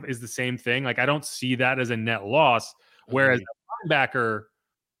Shepard kind of is the same thing. Like I don't see that as a net loss. Whereas a linebacker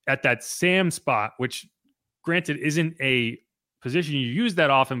at that Sam spot, which granted isn't a position you use that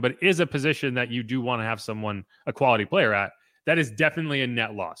often, but is a position that you do want to have a quality player at, that is definitely a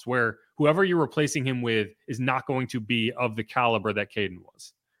net loss, where whoever you're replacing him with is not going to be of the caliber that Caden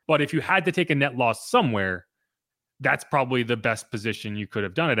was. But if you had to take a net loss somewhere, that's probably the best position you could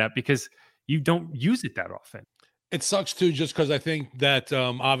have done it at, because you don't use it that often. It sucks too, just because I think that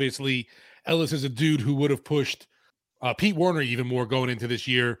obviously Ellis is a dude who would have pushed Pete Werner even more going into this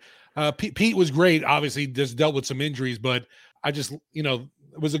year. Pete was great, obviously just dealt with some injuries, but I just, it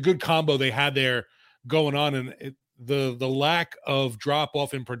was a good combo they had there going on. And the lack of drop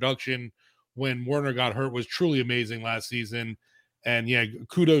off in production when Werner got hurt was truly amazing last season. And yeah,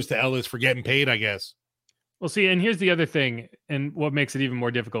 kudos to Ellis for getting paid, I guess. Well, see, and here's the other thing, and what makes it even more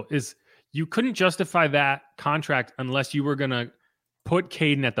difficult is you couldn't justify that contract unless you were going to put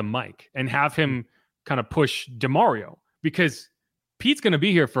Caden at the mic and have him kind of push DeMario, because Pete's going to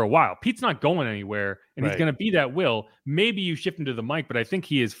be here for a while. Pete's not going anywhere, and he's going to be that will. Maybe you shift him to the mic, but I think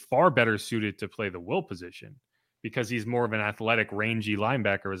he is far better suited to play the will position because he's more of an athletic, rangy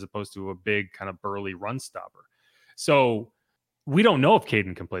linebacker as opposed to a big kind of burly run stopper. So we don't know if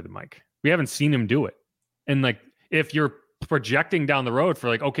Caden can play the mic. We haven't seen him do it. And like, if you're projecting down the road for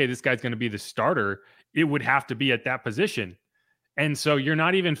like, okay, this guy's going to be the starter, it would have to be at that position. And so you're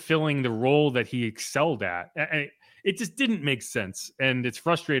not even filling the role that he excelled at. It just didn't make sense. And it's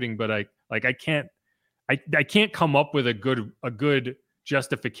frustrating, but I can't come up with a good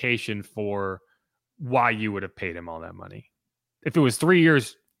justification for why you would have paid him all that money. If it was 3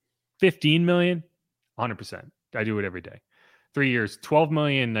 years, $15 million, 100%. I do it every day. 3 years, $12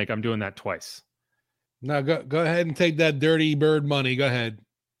 million. Like, I'm doing that twice. Now go ahead and take that dirty bird money. Go ahead.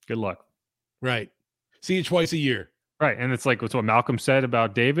 Good luck. Right. See you twice a year. Right. And it's like, it's what Malcolm said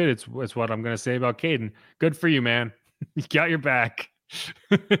about David. It's what I'm going to say about Caden. Good for you, man. You got your back.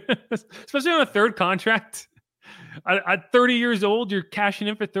 Especially on a third contract. At 30 years old, you're cashing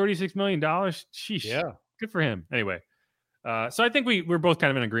in for $36 million. Sheesh. Yeah. Good for him. Anyway. So I think we're both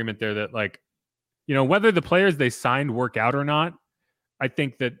kind of in agreement there that, like, whether the players they signed work out or not, I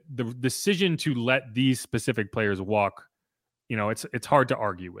think that the decision to let these specific players walk, it's hard to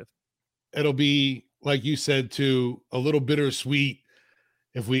argue with. It'll be, like you said, too, a little bittersweet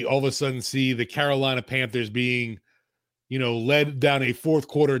if we all of a sudden see the Carolina Panthers being, led down a fourth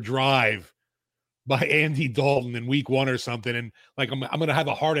quarter drive by Andy Dalton in week 1 or something. And like, I'm going to have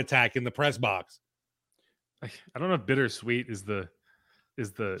a heart attack in the press box. I don't know if bittersweet is the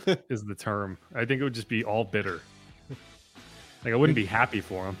term. I think it would just be all bitter. Like, I wouldn't be happy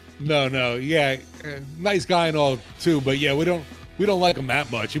for him. No. Yeah. Nice guy and all too, but yeah, we don't like him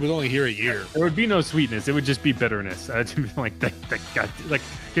that much. He was only here a year. There would be no sweetness. It would just be bitterness. I'd be like, that guy, like,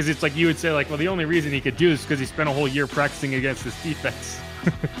 because it's like you would say, like, well, the only reason he could do this is because he spent a whole year practicing against this defense.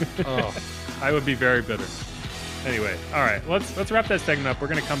 Oh, I would be very bitter. Anyway, all right, let's wrap that segment up. We're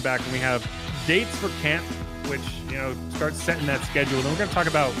going to come back and we have dates for camp, which, starts setting that schedule. Then we're going to talk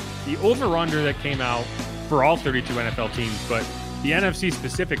about the over-under that came out for all 32 NFL teams, but the NFC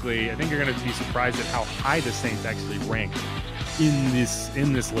specifically. I think you're going to be surprised at how high the Saints actually rank in this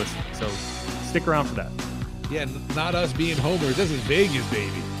list. So stick around for that. Yeah, not us being homers. This is Vegas,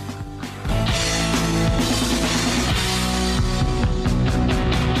 baby.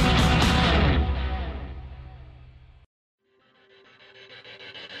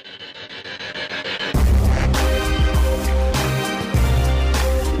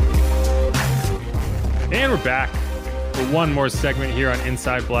 And we're back for one more segment here on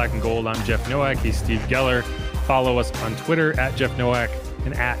Inside Black and Gold. I'm Jeff Nowak. He's Steve Geller. Follow us on Twitter at Jeff Nowak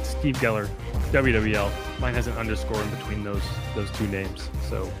and at Steve Geller, WWL. Mine has an underscore in between those two names.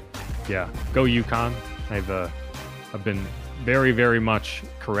 So, yeah, go UConn. I've been very, very much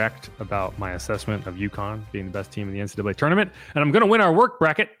correct about my assessment of UConn being the best team in the NCAA tournament. And I'm going to win our work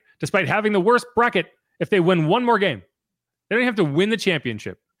bracket despite having the worst bracket if they win one more game. They don't have to win the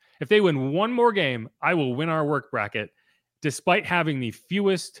championship. If they win one more game, I will win our work bracket despite having the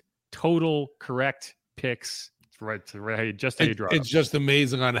fewest total correct picks. Right, just how you draw. It's just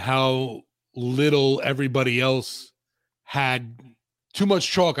amazing on how little everybody else had. Too much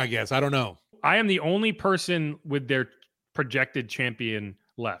chalk, I guess. I don't know. I am the only person with their projected champion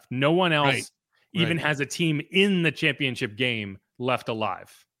left. No one else even has a team in the championship game left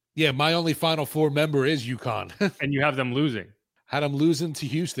alive. Yeah, my only Final Four member is UConn. And you have them losing. Had them losing to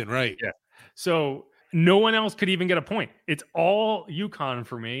Houston, right? Yeah. So no one else could even get a point. It's all UConn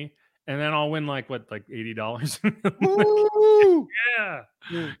for me. And then I'll win like $80. Yeah.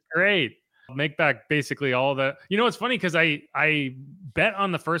 Great. I'll make back basically all the, it's funny because I bet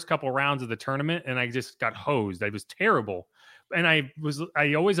on the first couple rounds of the tournament and I just got hosed. I was terrible. And I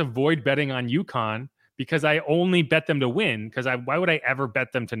always avoid betting on UConn because I only bet them to win, because why would I ever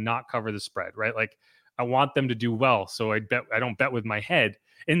bet them to not cover the spread, right? Like I want them to do well. So I don't bet with my head.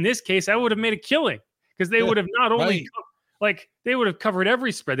 In this case, I would have made a killing because they would have not only they would have covered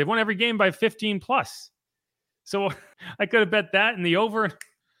every spread. They've won every game by 15 plus. So I could have bet that and the over.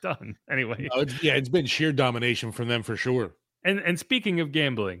 Done. Anyway. It's been sheer domination from them for sure. And speaking of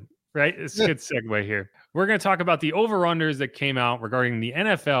gambling, right? It's a good segue here. We're going to talk about the over-unders that came out regarding the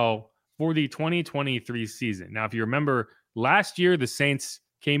NFL for the 2023 season. Now, if you remember last year, the Saints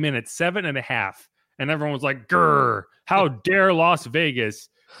came in at 7.5, and everyone was like, grr, how dare Las Vegas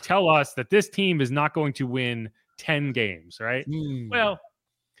tell us that this team is not going to win 10 games, right? Well,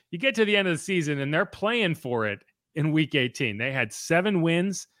 you get to the end of the season and they're playing for it in week 18. They had 7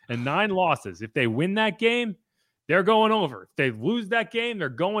 wins and 9 losses. If they win that game, they're going over. If they lose that game, they're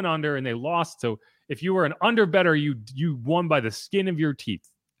going under, and they lost. So if you were an under better, you won by the skin of your teeth.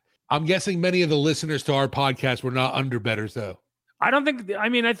 I'm guessing many of the listeners to our podcast were not under bettors, though. I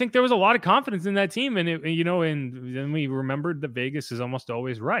think there was a lot of confidence in that team, and and then we remembered that Vegas is almost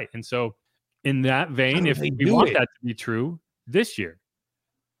always right. And so in that vein, if we want that to be true this year,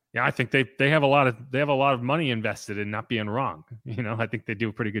 yeah, I think they have a lot of money invested in not being wrong. I think they do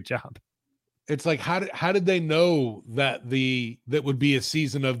a pretty good job. It's like, how did they know that that would be a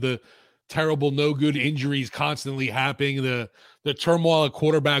season of the terrible, no good injuries constantly happening, the turmoil at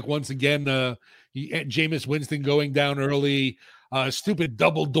quarterback once again, Jameis Winston going down early, stupid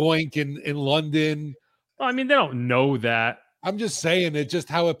double doink in London. Well, they don't know that. I'm just saying it, just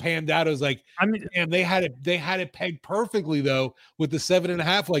how it panned out. It was like, man, they had it pegged perfectly though with the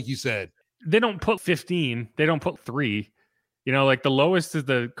 7.5, like you said. They don't put 15. They don't put 3. Like the lowest is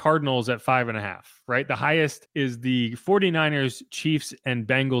the Cardinals at 5.5, right? The highest is the 49ers, Chiefs, and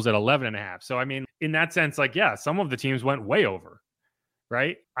Bengals at 11.5. So, in that sense, some of the teams went way over,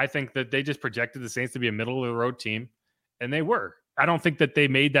 right? I think that they just projected the Saints to be a middle of the road team, and they were. I don't think that they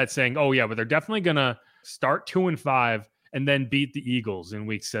made that saying, oh yeah, but they're definitely going to start 2-5 and then beat the Eagles in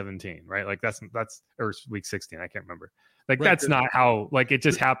week 17, right? Like that's or week 16. I can't remember. That's not how, it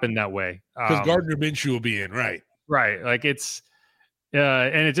just happened that way. Because Gardner Minshew will be in, right? Right. It's,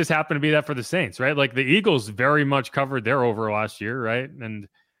 and it just happened to be that for the Saints, right? Like the Eagles very much covered their over last year, right? And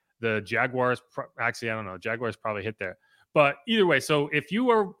the Jaguars, actually, I don't know. Jaguars probably hit there. But either way, so if you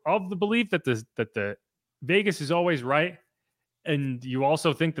are of the belief that the Vegas is always right, and you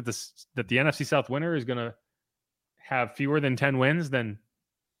also think that the NFC South winner is going to have fewer than 10 wins, then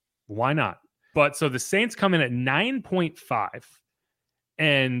why not? But so the Saints come in at 9.5,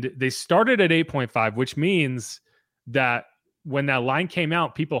 and they started at 8.5, which means that when that line came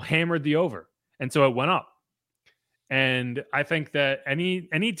out, people hammered the over, and so it went up. And I think that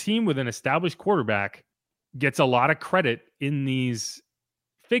any team with an established quarterback gets a lot of credit in these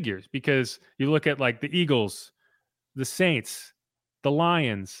figures, because you look at the Eagles, the Saints, the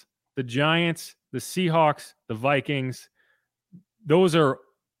Lions, the Giants, the Seahawks, the Vikings. Those are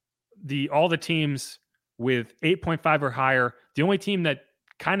all the teams with 8.5 or higher. The only team that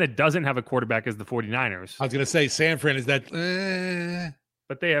kind of doesn't have a quarterback is the 49ers. I was going to say San Fran is that.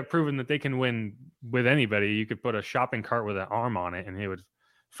 But they have proven that they can win with anybody. You could put a shopping cart with an arm on it and he would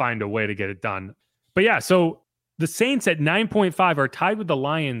find a way to get it done. But yeah, so the Saints at 9.5 are tied with the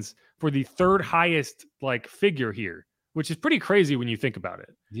Lions for the third highest figure here, which is pretty crazy when you think about it.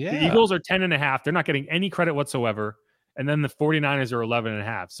 Yeah. The Eagles are 10.5. They're not getting any credit whatsoever. And then the 49ers are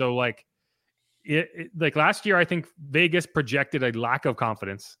 11.5. So last year, I think Vegas projected a lack of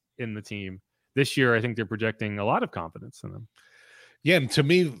confidence in the team. This year, I think they're projecting a lot of confidence in them. Yeah, and to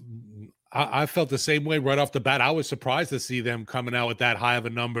me, I felt the same way right off the bat. I was surprised to see them coming out with that high of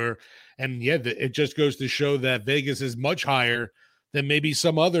a number. And yeah, it just goes to show that Vegas is much higher than maybe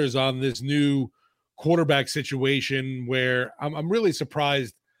some others on this new quarterback situation, where I'm really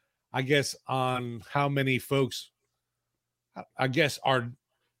surprised, I guess, on how many folks, I guess, are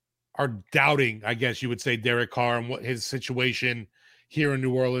doubting, I guess you would say, Derek Carr and what his situation here in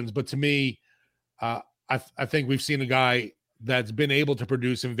New Orleans. But to me, I think we've seen a guy that's been able to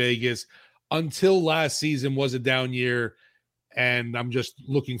produce in Vegas. Until last season was a down year, and I'm just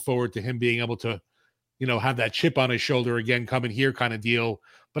looking forward to him being able to, have that chip on his shoulder again, coming here kind of deal.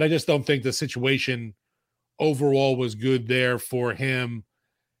 But I just don't think the situation overall was good there for him.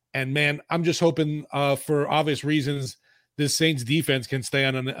 And man, I'm just hoping for obvious reasons, this Saints defense can stay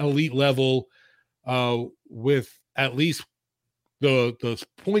on an elite level. with at least the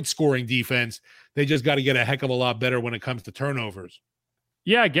point scoring defense. They just got to get a heck of a lot better when it comes to turnovers.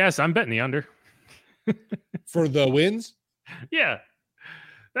 Yeah, I guess I'm betting the under. For the wins? Yeah.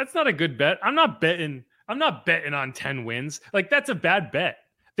 That's not a good bet. I'm not betting on 10 wins. Like, that's a bad bet.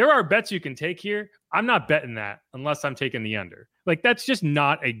 There are bets you can take here. I'm not betting that unless I'm taking the under. Like, that's just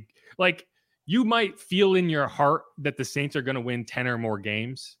not a, like, you might feel in your heart that the Saints are going to win 10 or more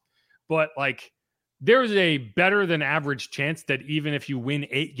games, but like, there's a better than average chance that even if you win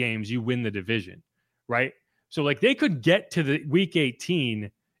 8 games, you win the division, right? So like, they could get to the week 18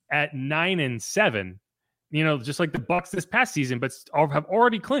 at 9-7, just like the Bucs this past season, but have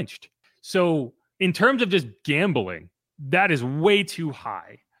already clinched. So in terms of just gambling, that is way too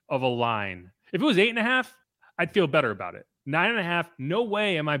high of a line. If it was 8.5, I'd feel better about it. 9.5, no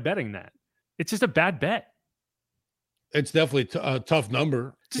way am I betting that. It's just a bad bet. It's definitely a tough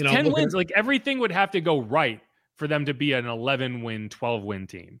number. Just 10 wins. Like, everything would have to go right for them to be an 11-win, 12-win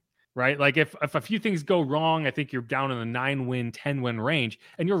team, right? Like, if a few things go wrong, I think you're down in the 9-win, 10-win range,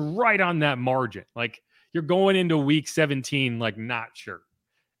 and you're right on that margin. Like, you're going into week 17, like, not sure.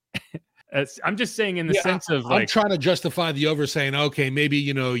 I'm just saying in the sense of, like, I'm trying to justify the over, saying, okay, maybe,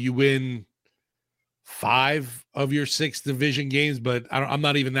 you win 5 of your 6 division games, but I'm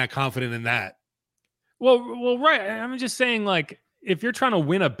not even that confident in that. Well, right. I'm just saying, like, if you're trying to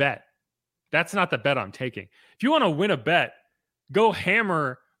win a bet, that's not the bet I'm taking. If you want to win a bet, go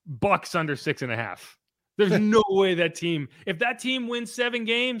hammer Bucs under 6.5. There's no way if that team wins 7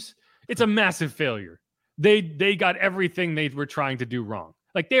 games, it's a massive failure. They got everything they were trying to do wrong.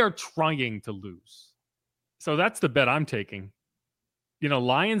 Like, they are trying to lose. So that's the bet I'm taking.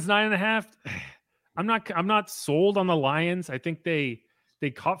 Lions 9.5. I'm not sold on the Lions. I think they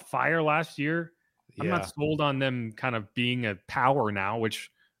caught fire last year. I'm not sold on them kind of being a power now,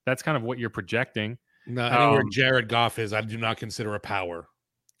 which that's kind of what you're projecting. No, anywhere Jared Goff is, I do not consider a power.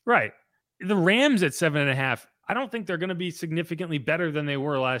 Right. The Rams at 7.5, I don't think they're going to be significantly better than they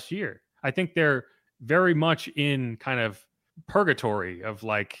were last year. I think they're very much in kind of purgatory of,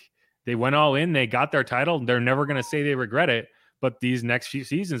 like, they went all in, they got their title. They're never going to say they regret it, but these next few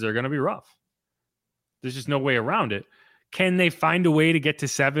seasons are going to be rough. There's just no way around it. Can they find a way to get to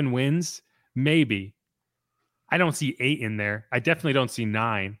 7 wins? Maybe. I don't see 8 in there. I definitely don't see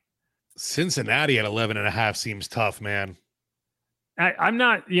 9. Cincinnati at 11.5 seems tough, man. I'm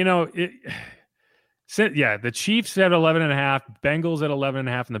not, the Chiefs at 11.5, Bengals at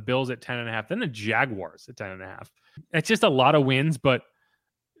 11.5, and the Bills at 10.5. Then the Jaguars at 10.5. It's just a lot of wins, but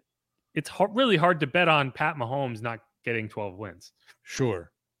it's really hard to bet on Pat Mahomes not getting 12 wins.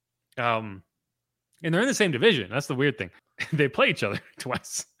 Sure. And they're in the same division. That's the weird thing. They play each other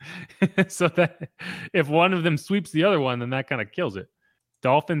twice. So that if one of them sweeps the other one, then that kind of kills it.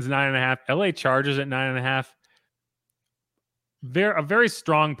 Dolphins 9.5, LA Chargers at 9.5. A very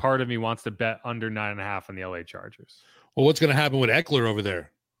strong part of me wants to bet under 9.5 on the LA Chargers. Well, what's going to happen with Eckler over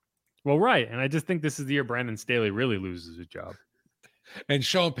there? Well, right. And I just think this is the year Brandon Staley really loses his job. And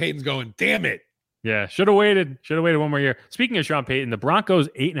Sean Payton's going, damn it. Yeah, should have waited one more year. Speaking of Sean Payton, the Broncos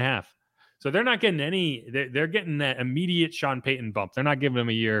 8.5. So they're not getting they're getting that immediate Sean Payton bump. They're not giving him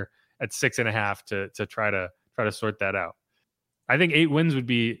a year at 6.5 to try to sort that out. I think 8 wins would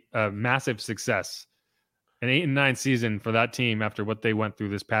be a massive success. An 8-9 season for that team after what they went through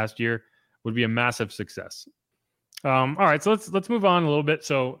this past year would be a massive success. All right, so let's move on a little bit.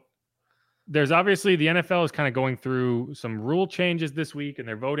 So there's obviously the NFL is kind of going through some rule changes this week, and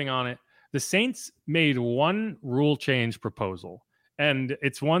they're voting on it. The Saints made one rule change proposal, and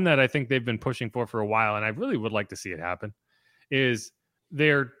it's one that I think they've been pushing for a while, and I really would like to see it happen, is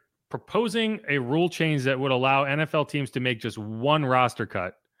they're proposing a rule change that would allow NFL teams to make just one roster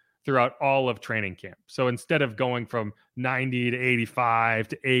cut throughout all of training camp. So instead of going from 90 to 85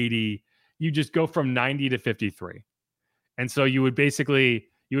 to 80, you just go from 90 to 53. And so you would be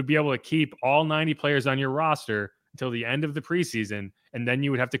able to keep all 90 players on your roster until the end of the preseason, and then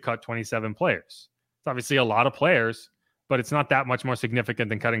you would have to cut 27 players. It's obviously a lot of players, but it's not that much more significant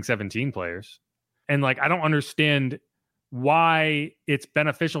than cutting 17 players. And I don't understand why it's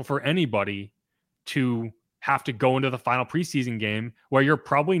beneficial for anybody to have to go into the final preseason game where you're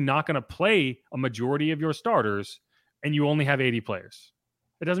probably not going to play a majority of your starters and you only have 80 players.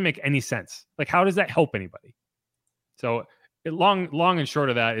 It doesn't make any sense. How does that help anybody? So long and short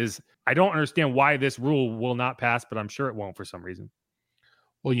of that is I don't understand why this rule will not pass, but I'm sure it won't for some reason.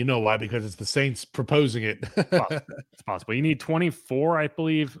 Well, you know why? Because it's the Saints proposing it. It's possible. You need 24, I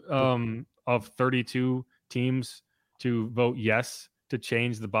believe, of 32 teams to vote yes to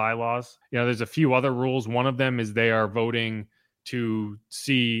change the bylaws. There's a few other rules. One of them is they are voting to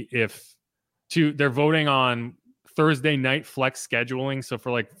see if they're voting on Thursday night flex scheduling. So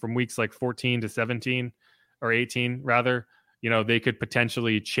for like from weeks like 14 to 17 or 18 rather, they could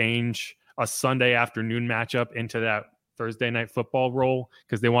potentially change a Sunday afternoon matchup into that Thursday night football role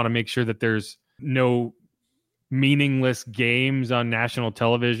because they want to make sure that there's no meaningless games on national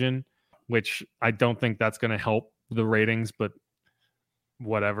television, which I don't think that's going to help the ratings, but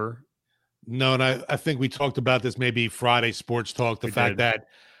whatever. No, and I think we talked about this maybe Friday Sports Talk, the fact that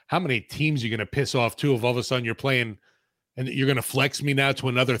how many teams you're going to piss off too if all of a sudden you're playing and you're going to flex me now to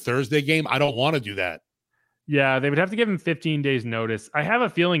another Thursday game. I don't want to do that. Yeah, they would have to give him 15 days notice. I have a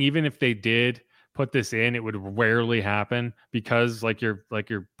feeling even if they did put this in, it would rarely happen because like you're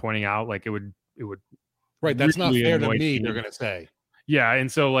pointing out, like it would right. That's really not fair to me. They're going to say. Yeah,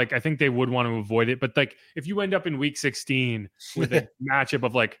 and so like I think they would want to avoid it, but like if you end up in week 16 with a matchup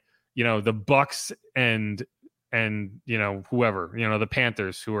of like the Bucks and whoever, the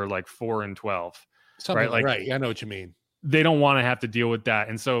Panthers who are like 4-12, something right? Like, right. I know what you mean. They don't want to have to deal with that,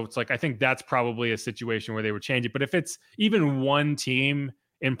 and so it's like I think that's probably a situation where they would change it. But if it's even one team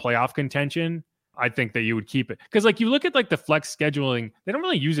in playoff contention, I think that you would keep it because like you look at like the flex scheduling, they don't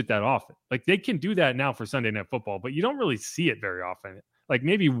really use it that often. Like they can do that now for Sunday Night Football, but you don't really see it very often. Like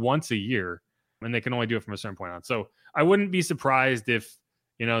maybe once a year, and they can only do it from a certain point on. So I wouldn't be surprised if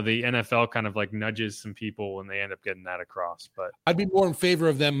the NFL kind of like nudges some people and they end up getting that across. But I'd be more in favor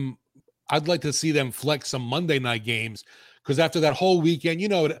of them. I'd like to see them flex some Monday night games because after that whole weekend,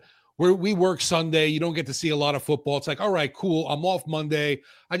 where we work Sunday, you don't get to see a lot of football. It's like, all right, cool. I'm off Monday.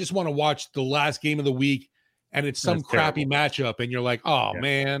 I just want to watch the last game of the week, and it's some crappy matchup, and you're like, oh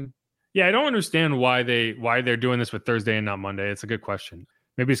man. Yeah, I don't understand why they're doing this with Thursday and not Monday. It's a good question.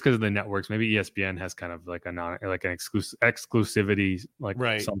 Maybe it's because of the networks. Maybe ESPN has kind of like an exclusivity,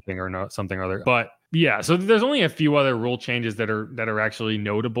 like something or not something or other. But yeah, so there's only a few other rule changes that are actually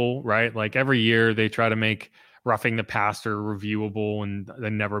notable, right? Like every year they try to make roughing the passer reviewable and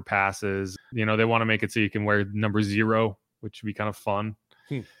then never passes. They want to make it so you can wear number 0, which would be kind of fun.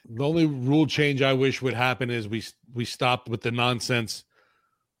 The only rule change I wish would happen is we stopped with the nonsense,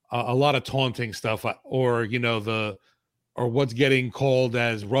 a lot of taunting stuff, or or what's getting called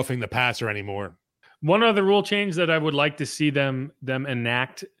as roughing the passer anymore. One other rule change that I would like to see them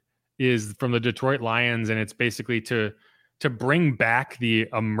enact is from the Detroit Lions, and it's basically to bring back the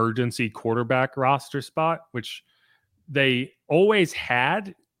emergency quarterback roster spot, which they always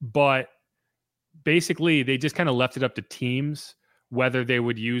had, but basically they just kind of left it up to teams whether they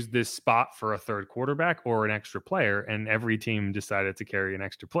would use this spot for a third quarterback or an extra player, and every team decided to carry an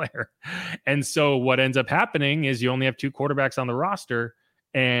extra player. And so what ends up happening is you only have 2 quarterbacks on the roster,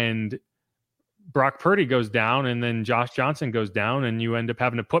 and Brock Purdy goes down, and then Josh Johnson goes down, and you end up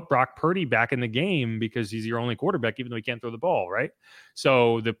having to put Brock Purdy back in the game because he's your only quarterback, even though he can't throw the ball, right?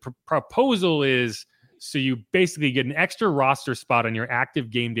 So the proposal is, so you basically get an extra roster spot on your active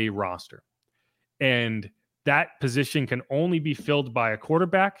game day roster. And that position can only be filled by a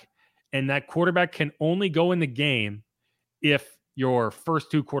quarterback, and that quarterback can only go in the game if your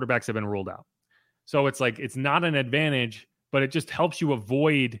first 2 quarterbacks have been ruled out. So it's like, it's not an advantage, but it just helps you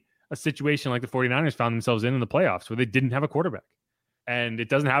avoid a situation like the 49ers found themselves in the playoffs where they didn't have a quarterback. And it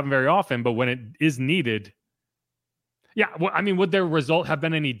doesn't happen very often, but when it is needed, yeah, well, I mean, would their result have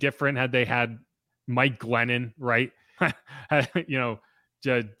been any different had they had Mike Glennon, right?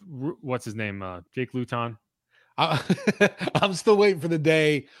 What's his name? Jake Luton. I'm still waiting for the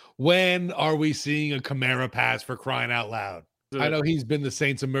day. When are we seeing a Kamara pass, for crying out loud? I know he's been the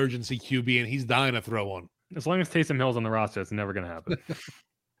Saints emergency QB and he's dying to throw one. As long as Taysom Hill's on the roster, it's never going to happen.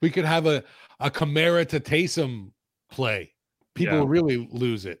 We could have a Kamara to Taysom play. People will really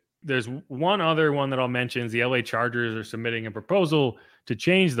lose it. There's one other one that I'll mention is the LA Chargers are submitting a proposal to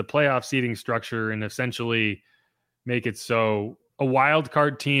change the playoff seating structure and essentially make it so a wild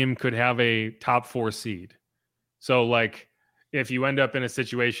card team could have a top 4 seed. So like if you end up in a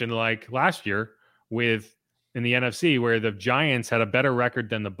situation like last year in the NFC where the Giants had a better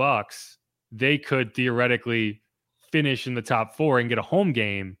record than the Bucks, they could theoretically finish in the top 4 and get a home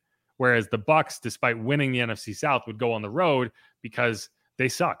game, whereas the Bucks, despite winning the NFC South, would go on the road because they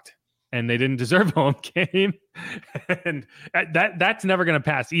sucked and they didn't deserve a home game. And that's never going to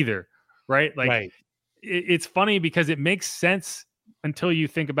pass either, right? Like right. It's funny because it makes sense until you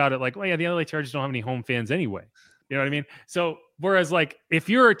think about it like, well, yeah, the LA Chargers don't have any home fans anyway. You know what I mean? So whereas like if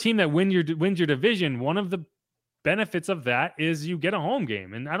you're a team that wins your division, one of the benefits of that is you get a home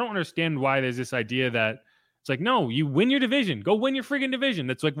game. And I don't understand why there's this idea that it's like, no, you win your division. Go win your friggin' division.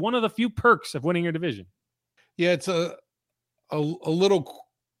 That's like one of the few perks of winning your division. Yeah, it's a little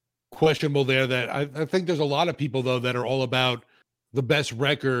questionable there that I think there's a lot of people, though, that are all about the best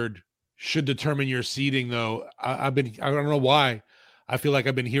record should determine your seeding, though. I don't know why. I feel like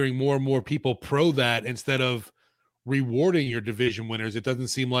I've been hearing more and more people pro that instead of rewarding your division winners. It doesn't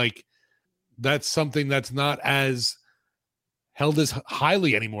seem like that's something that's not as held as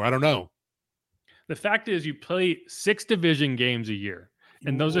highly anymore. I don't know. The fact is, you play 6 division games a year,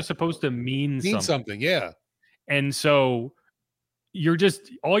 and those are supposed to mean something. Yeah. And so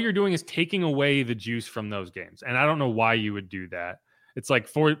all you're doing is taking away the juice from those games. And I don't know why you would do that. It's like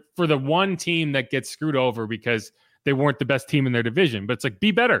for the one team that gets screwed over because they weren't the best team in their division, but it's like,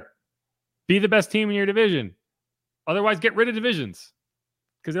 be better, be the best team in your division. Otherwise, get rid of divisions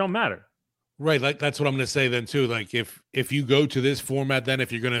because they don't matter. Right. Like that's what I'm going to say then too. Like if you go to this format, then if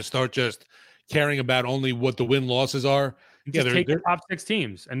you're going to start just caring about only what the win losses are, just take the top 6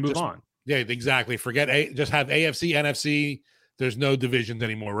 teams and move on. Yeah, exactly. Forget just have AFC, NFC. There's no divisions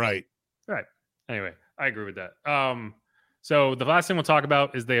anymore. Right. Right. Anyway, I agree with that. So the last thing we'll talk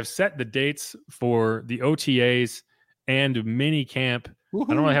about is they have set the dates for the OTAs and mini camp. I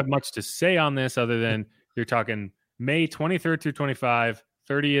don't really have much to say on this other than you're talking May 23rd through 25,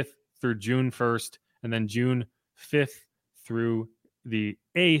 30th through June 1st, and then June 5th through the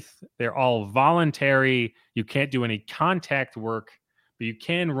 8th. They're all voluntary. You can't do any contact work, but you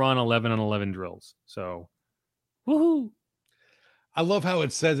can run 11 on 11 drills. So, woohoo. I love how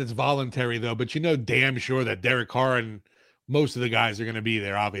it says it's voluntary, though, but you know damn sure that Derek Carr and most of the guys are going to be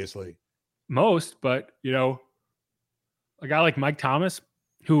there, obviously. But, a guy like Mike Thomas,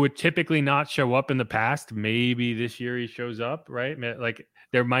 who would typically not show up in the past, maybe this year he shows up, right? Like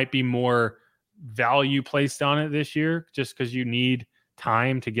there might be more value placed on it this year just because you need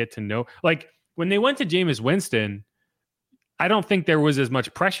time to get to know. Like when they went to Jameis Winston, I don't think there was as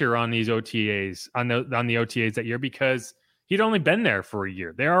much pressure on these OTAs, on the OTAs that year because he'd only been there for a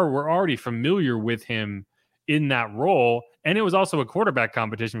year. We're already familiar with him in that role. And it was also a quarterback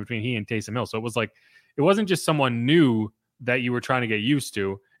competition between he and Taysom Hill. So it was like, it wasn't just someone new that you were trying to get used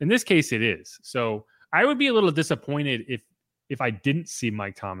to. In this case, it is. So I would be a little disappointed if I didn't see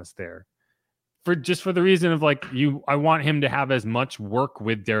Mike Thomas there for the reason of like I want him to have as much work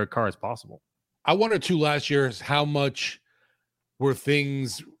with Derek Carr as possible. I wondered too last year is how much were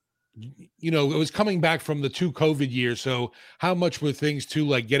things, it was coming back from the 2 COVID years. So how much were things too,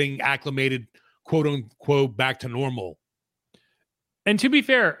 like getting acclimated, quote unquote, back to normal? And to be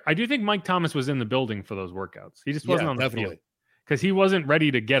fair, I do think Mike Thomas was in the building for those workouts. He just wasn't on the field because he wasn't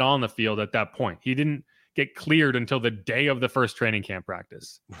ready to get on the field at that point. He didn't get cleared until the day of the first training camp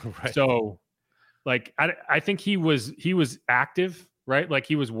practice. Right. So like, I think he was active, right? Like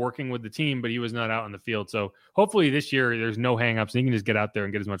he was working with the team, but he was not out on the field. So hopefully this year there's no hangups and he can just get out there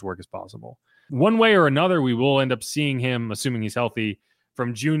and get as much work as possible. One way or another, we will end up seeing him, assuming he's healthy,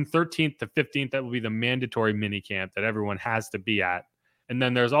 from June 13th to 15th. That will be the mandatory mini camp that everyone has to be at. And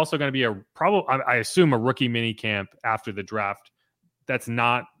then there's also going to be I assume a rookie mini camp after the draft. That's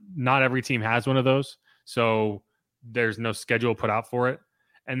not every team has one of those. So there's no schedule put out for it.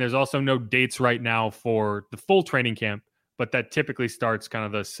 And there's also no dates right now for the full training camp, but that typically starts kind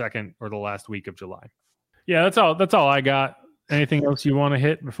of the second or the last week of July. Yeah, that's all I got. Anything else you want to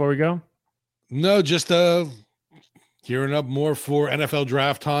hit before we go? No, just gearing up more for NFL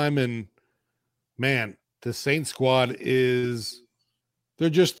draft time. And man, the Saints squad they're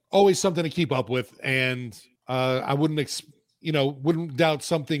just always something to keep up with. And I wouldn't doubt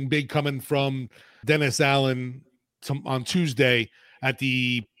something big coming from Dennis Allen on Tuesday at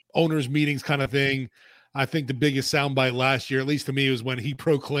the owners meetings kind of thing. I think the biggest soundbite last year, at least to me, was when he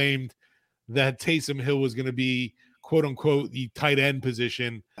proclaimed that Taysom Hill was going to be, quote unquote, the tight end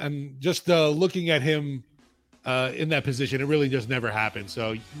position. And just looking at him in that position, it really just never happened.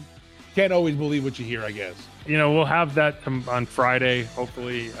 So you can't always believe what you hear, I guess. We'll have that on Friday,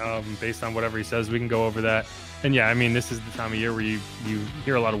 hopefully, based on whatever he says. We can go over that. And yeah, I mean, this is the time of year where you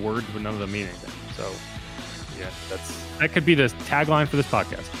hear a lot of words, but none of them mean anything. So yeah, that could be the tagline for this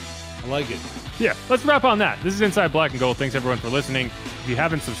podcast. I like it. Yeah, let's wrap on that. This is Inside Black and Gold. Thanks everyone for listening. If you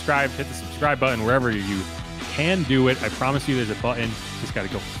haven't subscribed, hit the subscribe button wherever you can do it. I promise you there's a button. Just got to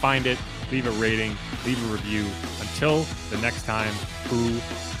go find it, leave a rating, leave a review. Until the next time,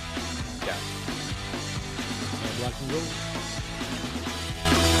 Black and Gold.